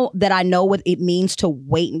 now that I know what it means to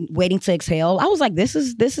waiting to exhale, I was like, this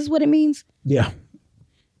is what it means. Yeah.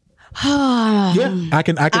 yeah, Yeah. I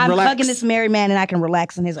can I'm relax. hugging this married man and I can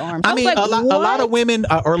relax in his arms. I was mean, like, a lot of what? women,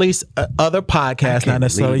 or at least other podcasts, not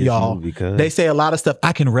necessarily believe this y'all, movie, cuz. they say a lot of stuff.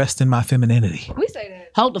 I can rest in my femininity. We say that.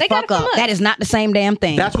 Hold the They fuck gotta come up. up. That is not the same damn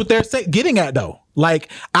thing. That's what they're getting at, though.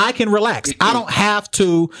 Like, I can relax. I don't have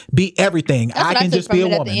to be everything. I can just be a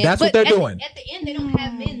woman. That's what they're doing. At the end, they don't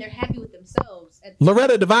have men. They're happy with themselves.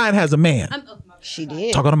 Loretta Devine has a man. she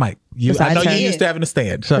did. Talk on the mic. I Besides know her. you're used to having a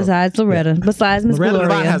stand. So. Besides Loretta. Besides Miss Loretta Gloria.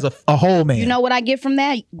 Devine has a whole man. You know what I get from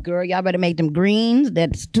that? Girl, y'all better make them greens.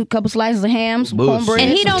 That's couple slices of ham, some Bullshit. cornbread.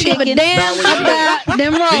 and he some don't give a chicken. damn about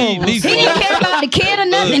them rolls. These He didn't care about the kid or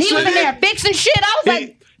nothing. He was in there fixing shit. I was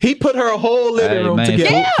like, he put her whole living Hey, room man,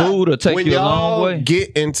 together. food will take When you a long y'all way.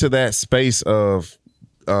 get into that space of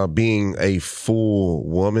being a full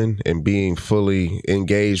woman and being fully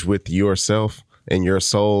engaged with yourself and your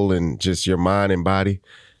soul and just your mind and body,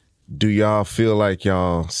 do y'all feel like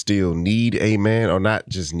y'all still need a man, or not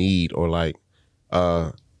just need, or like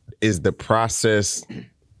is the process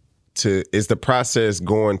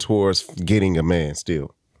going towards getting a man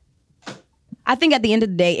still? I think at the end of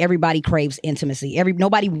the day, everybody craves intimacy.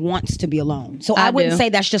 Nobody wants to be alone. So I I wouldn't do. say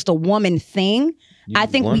that's just a woman thing. I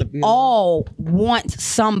think wanna we be alone? all want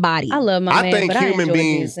somebody. I love my I man, think but I human enjoy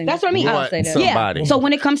being beings single. That's what I mean. I'll want say that. somebody. Yeah. So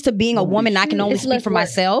when it comes to being a woman, I can only It's speak less for work.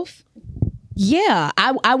 myself. Yeah,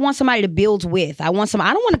 I want somebody to build with. I don't want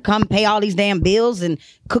to come pay all these damn bills and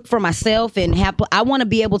cook for myself and have. I want to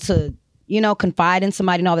be able to, confide in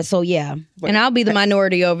somebody and all that. So yeah, And I'll be the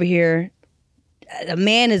minority over here. A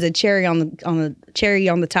man is a cherry on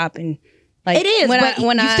the top, and like it is. But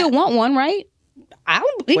you still want one, right? I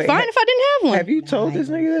would be Wait, fine if I didn't have one. Have you told this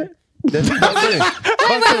nigga that? That's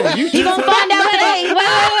you You gonna find out today?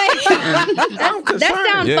 That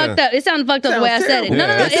sounds Yeah. fucked up. It sounded fucked up the way I said it. No,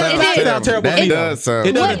 that it sounds did. sounds terrible. That to me, does though. sound.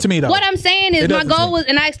 It doesn't to me, though. What I'm saying is It my doesn't to goal me. was,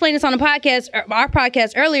 and I explained this on the podcast, our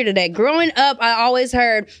podcast earlier today. Growing up, I always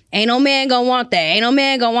heard, ain't no man gonna want that. Ain't no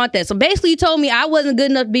man gonna want that. So basically you told me I wasn't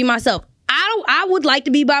good enough to be myself. I would like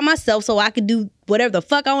to be by myself so I could do whatever the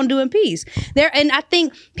fuck I want to do in peace. And I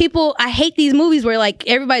think I hate these movies where like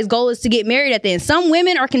everybody's goal is to get married at the end. Some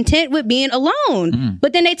women are content with being alone,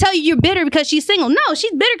 but then they tell you you're bitter because she's single. No,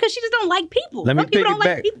 she's bitter because she just don't like people. Let me Some people don't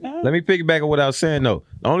like piggyback. people. Let me piggyback on what I was saying though.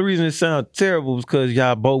 The only reason it sounds terrible is because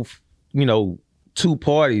y'all both, two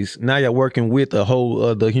parties. Now you're working with a whole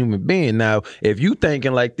other human being. Now, if you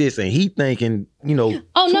thinking like this and he thinking,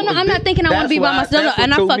 Oh no, I'm not thinking I want to be by myself.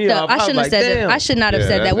 And I fucked up. I shouldn't have said that. I should not have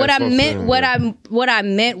said that. What I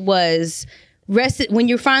meant was when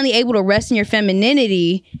you're finally able to rest in your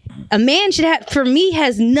femininity, a man should have, for me,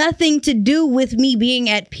 has nothing to do with me being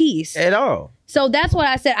at peace At all. So that's what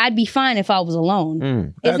I said. I'd be fine if I was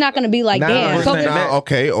alone. It's not going to be like, damn. So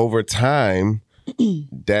okay, over time,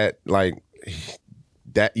 that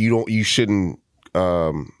you shouldn't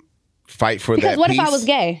fight for because that. What peace. if I was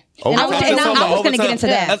gay? And I was going to get into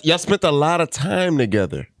that. Y'all spent a lot of time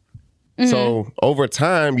together. So over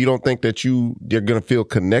time, you don't think that you're gonna feel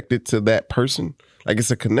connected to that person? Like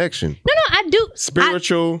it's a connection. No, I do.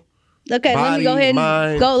 Spiritual. Okay, body, let me go ahead and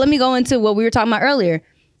mind. let me go into what we were talking about earlier.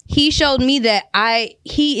 He showed me that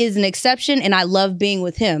he is an exception, and I love being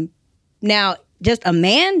with him. Now, just a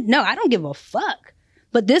man? No, I don't give a fuck.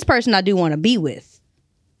 But this person I do want to be with.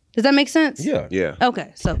 Does that make sense? Yeah.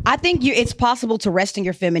 Okay, so I think it's possible to rest in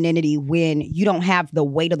your femininity when you don't have the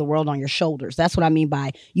weight of the world on your shoulders. That's what I mean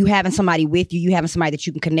by you having somebody with you, you having somebody that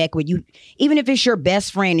you can connect with. You, even if it's your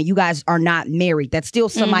best friend and you guys are not married, that's still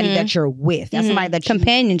somebody that you're with. That's somebody that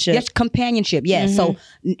companionship. Yes, companionship. Yes. So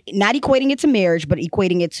not equating it to marriage, but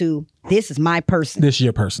equating it to this is my person. This is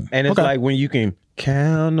your person. And it's like when you can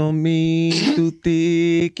count on me through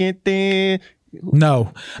thick and thin.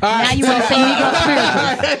 No. Now you want to say Negro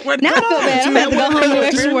spiritual. now I feel bad. I'm going to go home and do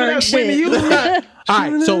extra work. Shit. All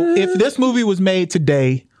right. So if this movie was made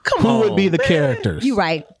today, who would be the characters? You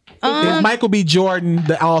right. Is Michael B. Jordan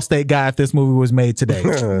the Allstate guy if this movie was made today?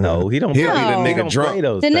 No, he don't. He'll be the No. nigga drunk.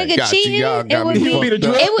 The nigga cheating, it would be it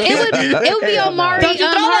would be Omari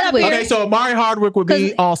Hardwick. Okay, so Amari Hardwick would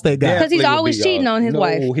be Allstate guy. Because he's always cheating on his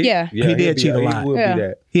wife. Yeah. He did cheat a lot. He would Yeah. be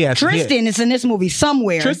that. He actually Tristan is in this movie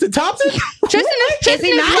somewhere. Tristan Thompson? Tristan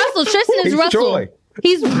is Russell. Tristan is He's Russell. Troy.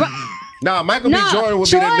 He's Nah, Michael B. Jordan would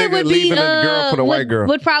be Troy the nigga would leaving the girl for the white girl.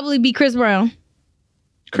 Would probably be Chris Brown.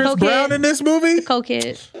 Chris Cokehead. Brown in this movie?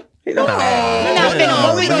 Cokehead. We don't know that.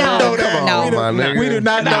 We do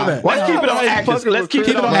not know that. Let's keep it on actors. Let's keep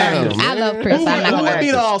it on actors. I love Chris. Who would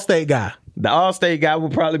be the Allstate guy? The Allstate guy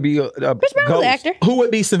would probably be Chris Brown was an actor. Who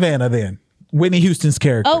would be Savannah then? Whitney Houston's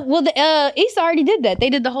character. Oh, well, Issa already did that. They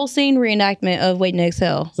did the whole scene reenactment of Waiting to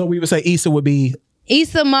Exhale. So we would say Issa would be...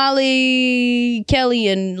 Issa, Molly, Kelly,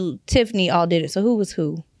 and Tiffany all did it. So who was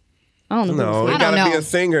who? I don't know. No, it I don't gotta be know. a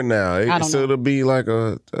singer now. don't know. It'll be like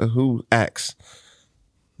a who acts.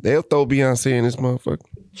 They'll throw Beyonce in this motherfucker.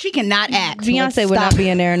 She cannot act. Beyonce would not be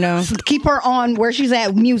in there, no. Keep her on where she's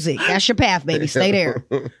at. Music. That's your path, baby. Stay there.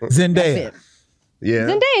 Zendaya. Yeah.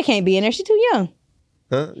 Zendaya can't be in there. She's too young.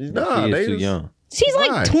 Huh? Nah, He they is too just- young. She's Why?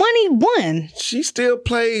 like 21. She still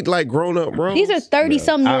played like grown up roles. These are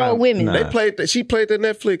 30-something-year-old women. nah. They played that. She played the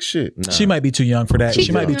Netflix shit. She might be too young for that.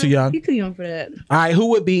 She might be too young. She's too young for that. All right, who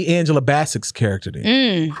would be Angela Bassett's character then?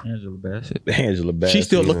 Angela Bassett. Angela Bassett. She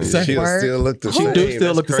still look the same. She'll still look the She same. do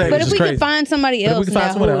still look the same. But Which if is we crazy. could find somebody But if else, we can find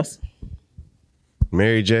now, someone who- else.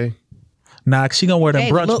 Mary J. Nah, she gonna wear them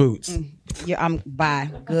Hey, brunch look. boots. Yeah, I'm bye.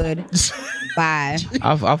 Good. Bye.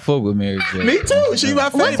 I fuck with Mary J. Me too. She my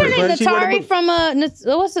favorite. What's her name? but she wear Natari them from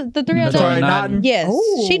what's it, the 3 Natari Naughton. Yes,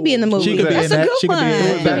 Ooh. she'd be in the movie. She could be in That's a that. good She could be in one.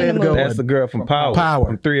 that. That'd be a good That's the one. girl from Power. Power.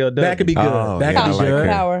 From 3LW. That could be good. Oh, That yeah, could I be like good.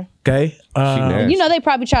 her. Power. Okay. You know they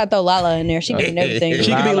probably tried to throw Lala in there. She could be in everything.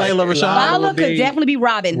 She could be Layla Rashawn. Lala would could be definitely be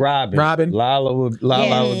Robin. Robin. Lala would be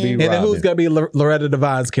Robin. And then who's gonna be Loretta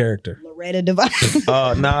Devine's character? Loretta Devine.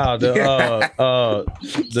 Nah, the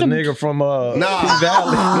nigga from Valley. Not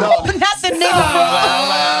the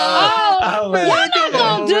nigga. Oh, y'all not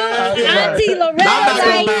gonna do Auntie Loretta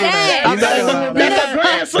like that.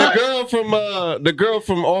 The girl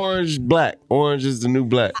from Orange Black. Orange is the new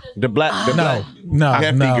black. The black. No,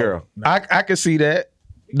 hefty no. girl. I can see that.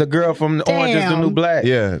 The girl from the Orange is the New Black.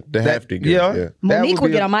 Yeah, the hefty girl. Yeah. Monique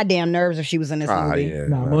would get on my damn nerves if she was in this movie. Yeah.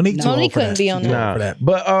 No, Monique too old Monique for couldn't that. be on Too old there. for that.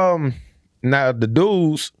 But now the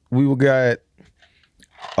dudes, we got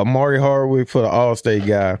Amari Hardwick for the Allstate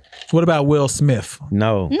guy. What about Will Smith?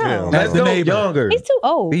 No. No. That's the Go neighbor. younger. He's too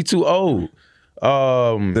old. He too old.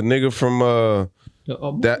 The nigga from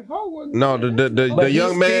that the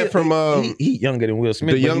young man from he younger than Will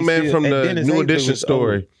Smith. the but young he man still- from and the Dennis New Haysbert Edition was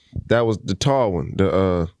story. That was the tall one.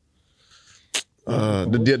 The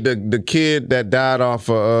kid that died off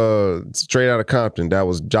Straight Outta Compton. That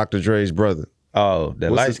was Dr. Dre's brother. old.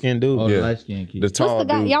 That light skinned dude. Oh, Yeah. the light skinned kid. The What's tall the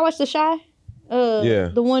guy? dude. Y'all watch The Shy? Yeah.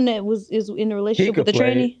 The one that is in the relationship with the could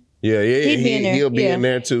play tranny. Yeah, He'd be in there, he'll be yeah. in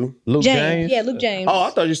there too. Luke James. James. Yeah, Luke James. Oh, I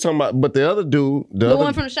thought you was talking about, but the other dude, the other,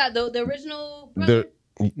 one from The Shy, the original brother?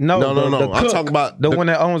 No. No. I'm cook, talking about the one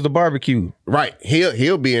that owns the barbecue. right.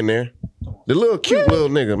 He'll be in there. The little cute little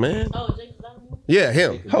nigga, man. Oh, Jacob Lattimore? Yeah,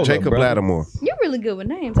 him. Hold up, Jacob brother. Lattimore. You're really really good with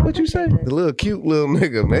names. What you say? The little cute little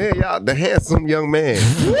nigga, man. Y'all, the handsome young man.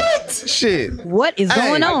 What? Shit. What is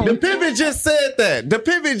going on? The pivot just said that. The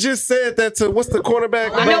pivot just said that to what's the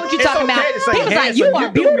cornerback? I know what you're talking about. He was like, "You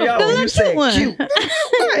are beautiful." The little cute one.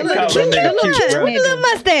 With a little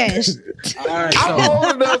mustache. I'm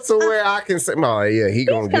old enough to where I can say, "Oh yeah, he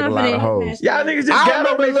gonna get a lot of hoes." Y'all niggas just I got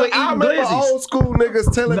up remember, for eating I remember glizzies. old school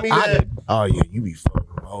niggas telling me that. Oh yeah, you be fucking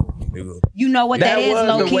old, nigga. You know what that is, was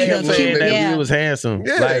low the key. way The of saying cute, that yeah. he was handsome.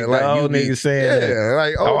 Yeah, like the you old be- niggas saying yeah, that.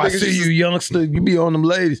 like old Oh, I niggas see just- you youngster. You be on them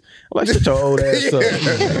ladies. I'm like, shut your old ass up.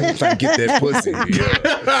 Yeah. Trying to get that pussy. Yeah.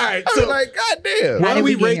 All right. I was like, God damn. How How do did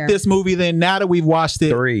we we get rate here? this movie then? Now that we've watched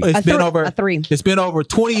it, 3. It's been over a 3. It's been over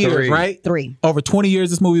 20 years, 3. right? 3. Over 20 years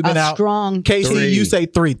this movie been A out. strong Casey, 3. you say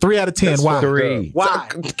 3. 3 out of 10. That's Why? fucked 3. up. Why?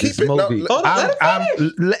 So, keep This it. movie. No,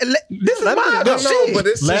 This is my no, shit. but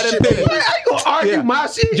it's Let some it shit. be. I ain't gonna argue Yeah. my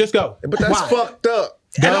shit. Just go. But that's Why? fucked up.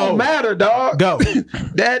 It don't matter, dog. Go.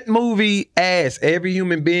 That movie ass. Every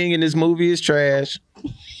human being in this movie is trash.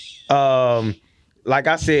 Like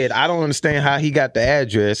I said, I don't understand how he got the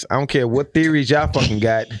address. I don't care what theories y'all fucking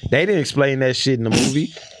got. They didn't explain that shit in the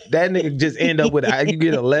movie. That nigga just end up with you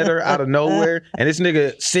get a letter out of nowhere, and this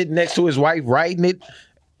nigga sitting next to his wife writing it,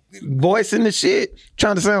 voicing the shit,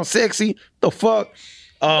 trying to sound sexy. The fuck?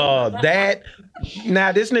 That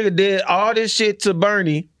now this nigga did all this shit to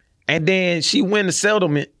Bernie, and then she win the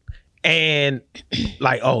settlement, and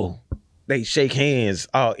like, oh, they shake hands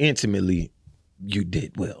all intimately. You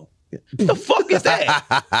did well. The fuck is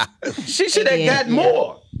that? She should have got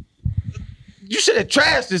more. You should have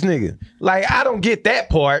trashed this nigga. Like, I don't get that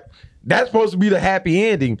part. That's supposed to be the happy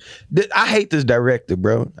ending. I hate this director,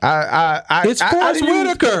 bro. It's Forrest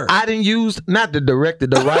Whitaker. I didn't use not the director,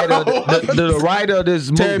 the writer, the writer of this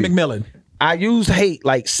movie. Terry McMillan. I used hate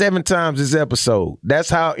like 7 times this episode. That's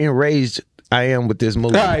how enraged I am with this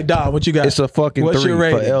movie. All right, Don, what you got? It's a fucking What's 3 your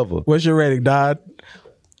rating? forever. What's your rating, Don?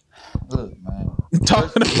 Look, man.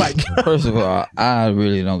 Talking to Mike. First of all, I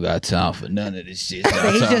really don't got time for none of this shit.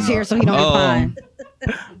 He's just here so he don't get fined.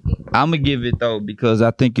 I'm gonna give it though because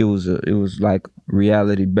I think it was like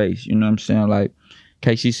reality based. You know what I'm saying? Like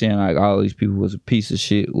Casey saying like all these people was a piece of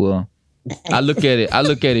shit. Well, I look at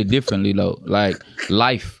it differently though. Like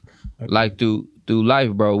life, like through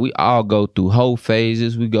life, bro. We all go through whole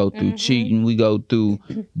phases. We go through cheating. We go through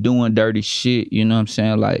doing dirty shit. You know what I'm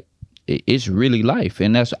saying? Like it's really life,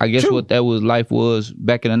 and that's I guess what that was life was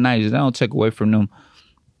back in the 90s. I don't take away from them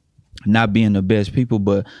not being the best people,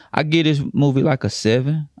 but I give this movie like a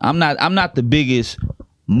 7. I'm not the biggest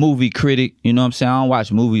movie critic, you know what I'm saying? I don't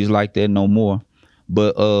watch movies like that no more.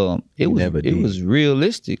 But it was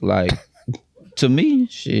realistic. Like to me,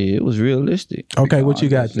 shit, it was realistic. Okay, what you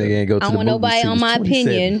got? Nigga ain't go to I the want nobody movies on since my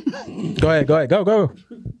 27. opinion. Go ahead. Go.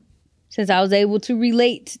 Since I was able to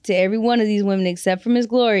relate to every one of these women except for Miss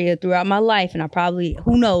Gloria throughout my life, and I probably,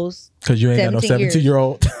 who knows, Because you ain't got no 17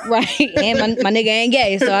 17-year-old. right? And my nigga ain't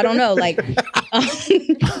gay, so I don't know. Like,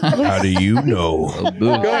 How do you know?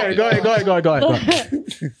 Go ahead.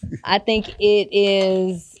 I think it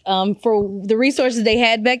is for the resources they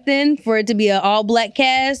had back then for it to be an all black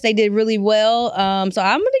cast. They did really well. So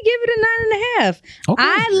I'm gonna give it a 9.5. Okay.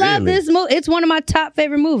 I love this movie. It's one of my top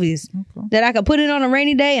favorite movies that I could put it on a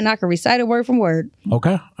rainy day and I could recite it word from word.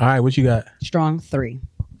 Okay. All right, what you got? Strong 3.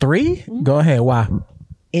 3? Go ahead. Why?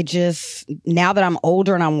 It just, now that I'm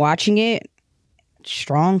older and I'm watching it,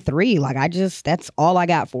 strong 3. Like that's all I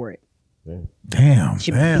got for it. Damn.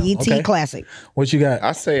 Should be BET Okay. classic. What you got?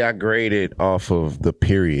 I say I grade it off of the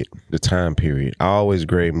period, the time period. I always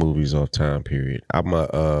grade movies off time period. I'm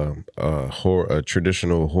a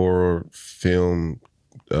traditional horror film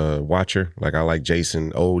watcher. Like I like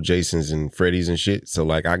old Jasons and Freddy's and shit. So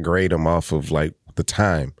like I grade them off of like the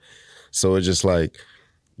time. So it's just like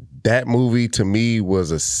that movie to me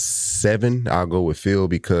was a 7. I'll go with Phil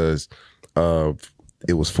because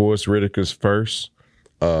it was Forrest Whitaker's first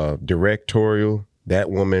directorial. That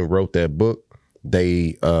woman wrote that book.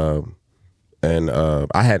 I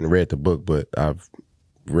hadn't read the book, but I've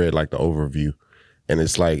read like the overview, and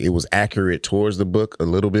it's like it was accurate towards the book a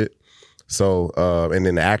little bit. So and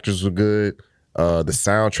then the actors were good. The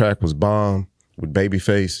soundtrack was bomb with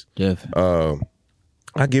Babyface. Definitely.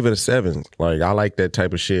 I give it a 7. Like I like that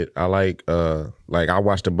type of shit. I like I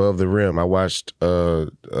watched Above the Rim. I watched Love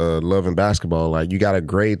and Basketball. Like you gotta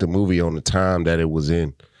grade the movie on the time that it was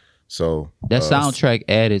in. So That soundtrack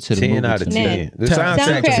added to the 10 movie. out of to me. 10. The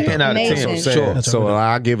soundtrack is 10 out of 10 for amazing. sure. so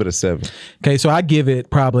I give it a 7. Okay, so I give it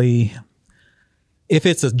probably, if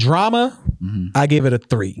it's a drama, I give it a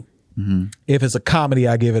 3. If it's a comedy,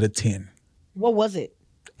 I give it a 10. What was it?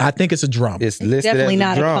 I think it's a drama. It's listed Definitely as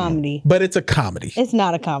not a a drama. comedy. But it's a comedy. It's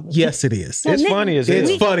not a comedy. Yes, it is. It's funny as hell.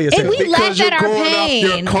 It's funny as and hell. we laugh at our pain.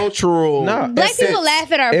 Your cultural. No. Black people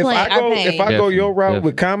laugh at our If pain. I go your route Definitely.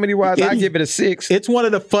 with comedy wise, I give it a 6. It's one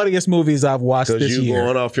of the funniest movies I've watched Because this you year.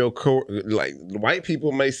 going off your like white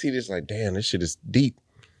people may see this like, damn, this shit is deep.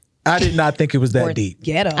 I did not think it was that deep.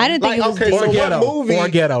 Ghetto. I didn't think Like, it was okay, deep. so Or ghetto. Or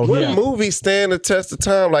ghetto, What yeah. movie stand the test of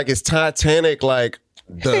time? Like, is Titanic like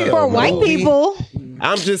the For white movie? people.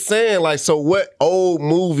 I'm just saying, like, so what old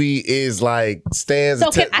movie is like stands So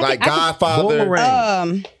the test? I Like can- Godfather,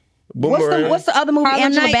 Boomerang. Boomerang. What's the other movie Harlem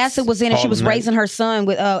Angela Nights. Bassett was in and she was Harlem raising her son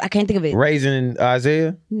with I can't think of it. Raising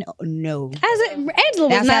Isaiah. No. Angela was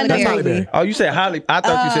That's not in Halle that Halle movie. Berry. Oh, you said Holly. I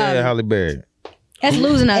thought you said Halle Berry. That's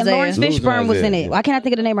losing And Isaiah. Lawrence Losing Fishburne was in Isaiah. it. Why can't I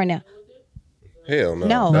think of the name right now? Hell no.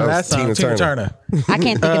 No. No, That was that's Tina Turner. I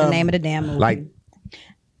can't think of the name of the damn movie. Like,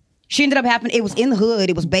 she ended up happening. It was in the hood.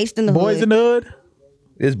 It was based in the Boys hood. in the Hood.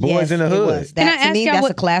 It's Boys Yes, in the it Hood. was. That, Can I to ask me, y'all that's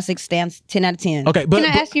what- a classic. Stands 10 out of 10. Okay, but,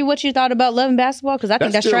 Can I ask you what you thought about Love and Basketball? Because I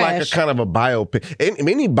think that's that's still trash. like a kind of a biopic.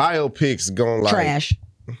 Any biopics going like Trash.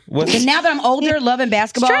 What's And now that I'm older, loving It's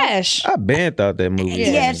basketball. trash. I been thought that movie.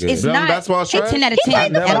 Yeah, it's Love and not. Basketball It's trash? 10 out of 10 I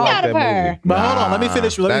never at all. liked out of that her. movie. but hold on. Let me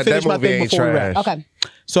finish. Let me finish my movie thing ain't before we trash. wrap. Okay.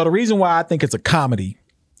 So the reason why I think it's a comedy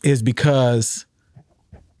is because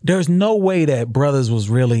there's no way that Brothers was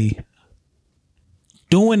really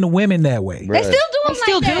doing the women that way. They still do them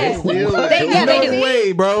Still like that. do. No They do.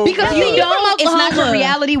 way, bro. Because you from don't. It's not your Oklahoma.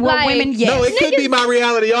 reality where Like, women. Yes. No, it could be my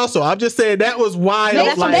reality also. I'm just saying that was wild. No,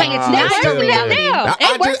 that's what I'm saying. It's not They your worse than that reality. now.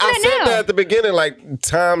 They worse I than said that that now. at the beginning, like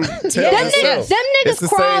time tells Them itself. niggas It's the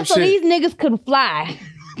crawl same so shit. these niggas could fly.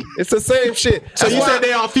 It's the same shit. So you said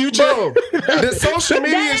they are future? Bro, the social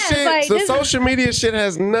media Yes, shit. like, The this- social media shit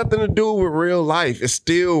has nothing to do with real life. It's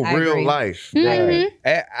still I real agree. life.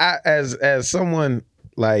 As someone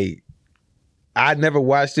like, I never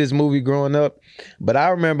watched this movie growing up, but I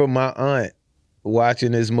remember my aunt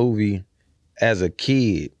watching this movie as a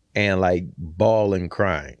kid and like bawling,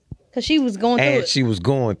 crying, Because she was going through and it. she was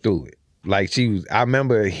going through it. Like I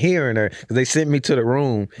remember hearing her because they sent me to the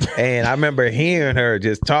room, and I remember hearing her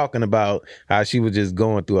just talking about how she was just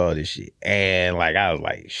going through all this shit, and like I was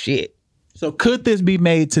like, shit. So could this be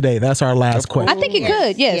made today? That's our last question. I think it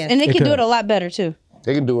could, yes. Yes. And they It could do could. it a lot better, too.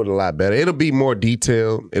 They can do it a lot better. It'll be more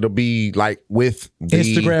detailed. It'll be like with the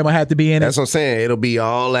Instagram will have to be in That's it. what I'm saying. It'll be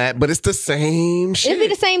all that, but it's the same shit. It'd be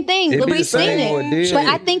the same thing. It'd be We've the same seen more it. deal. But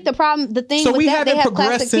I think the thing So with we that, they haven't have progressed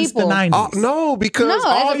classic since people. the 90s. No, because No, as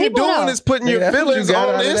all a you're people, doing no. is putting Yeah, your that's what feelings you got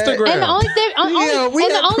on out of that. Instagram. And the only, we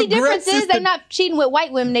have only progressed difference since is they're not cheating with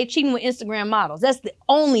white women, they cheating with Instagram models. That's the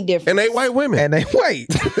only difference. and they white women. And they wait.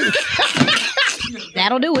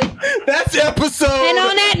 That'll do it. That's episode And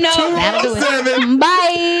on that note, That'll do it. 207.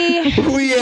 bye. We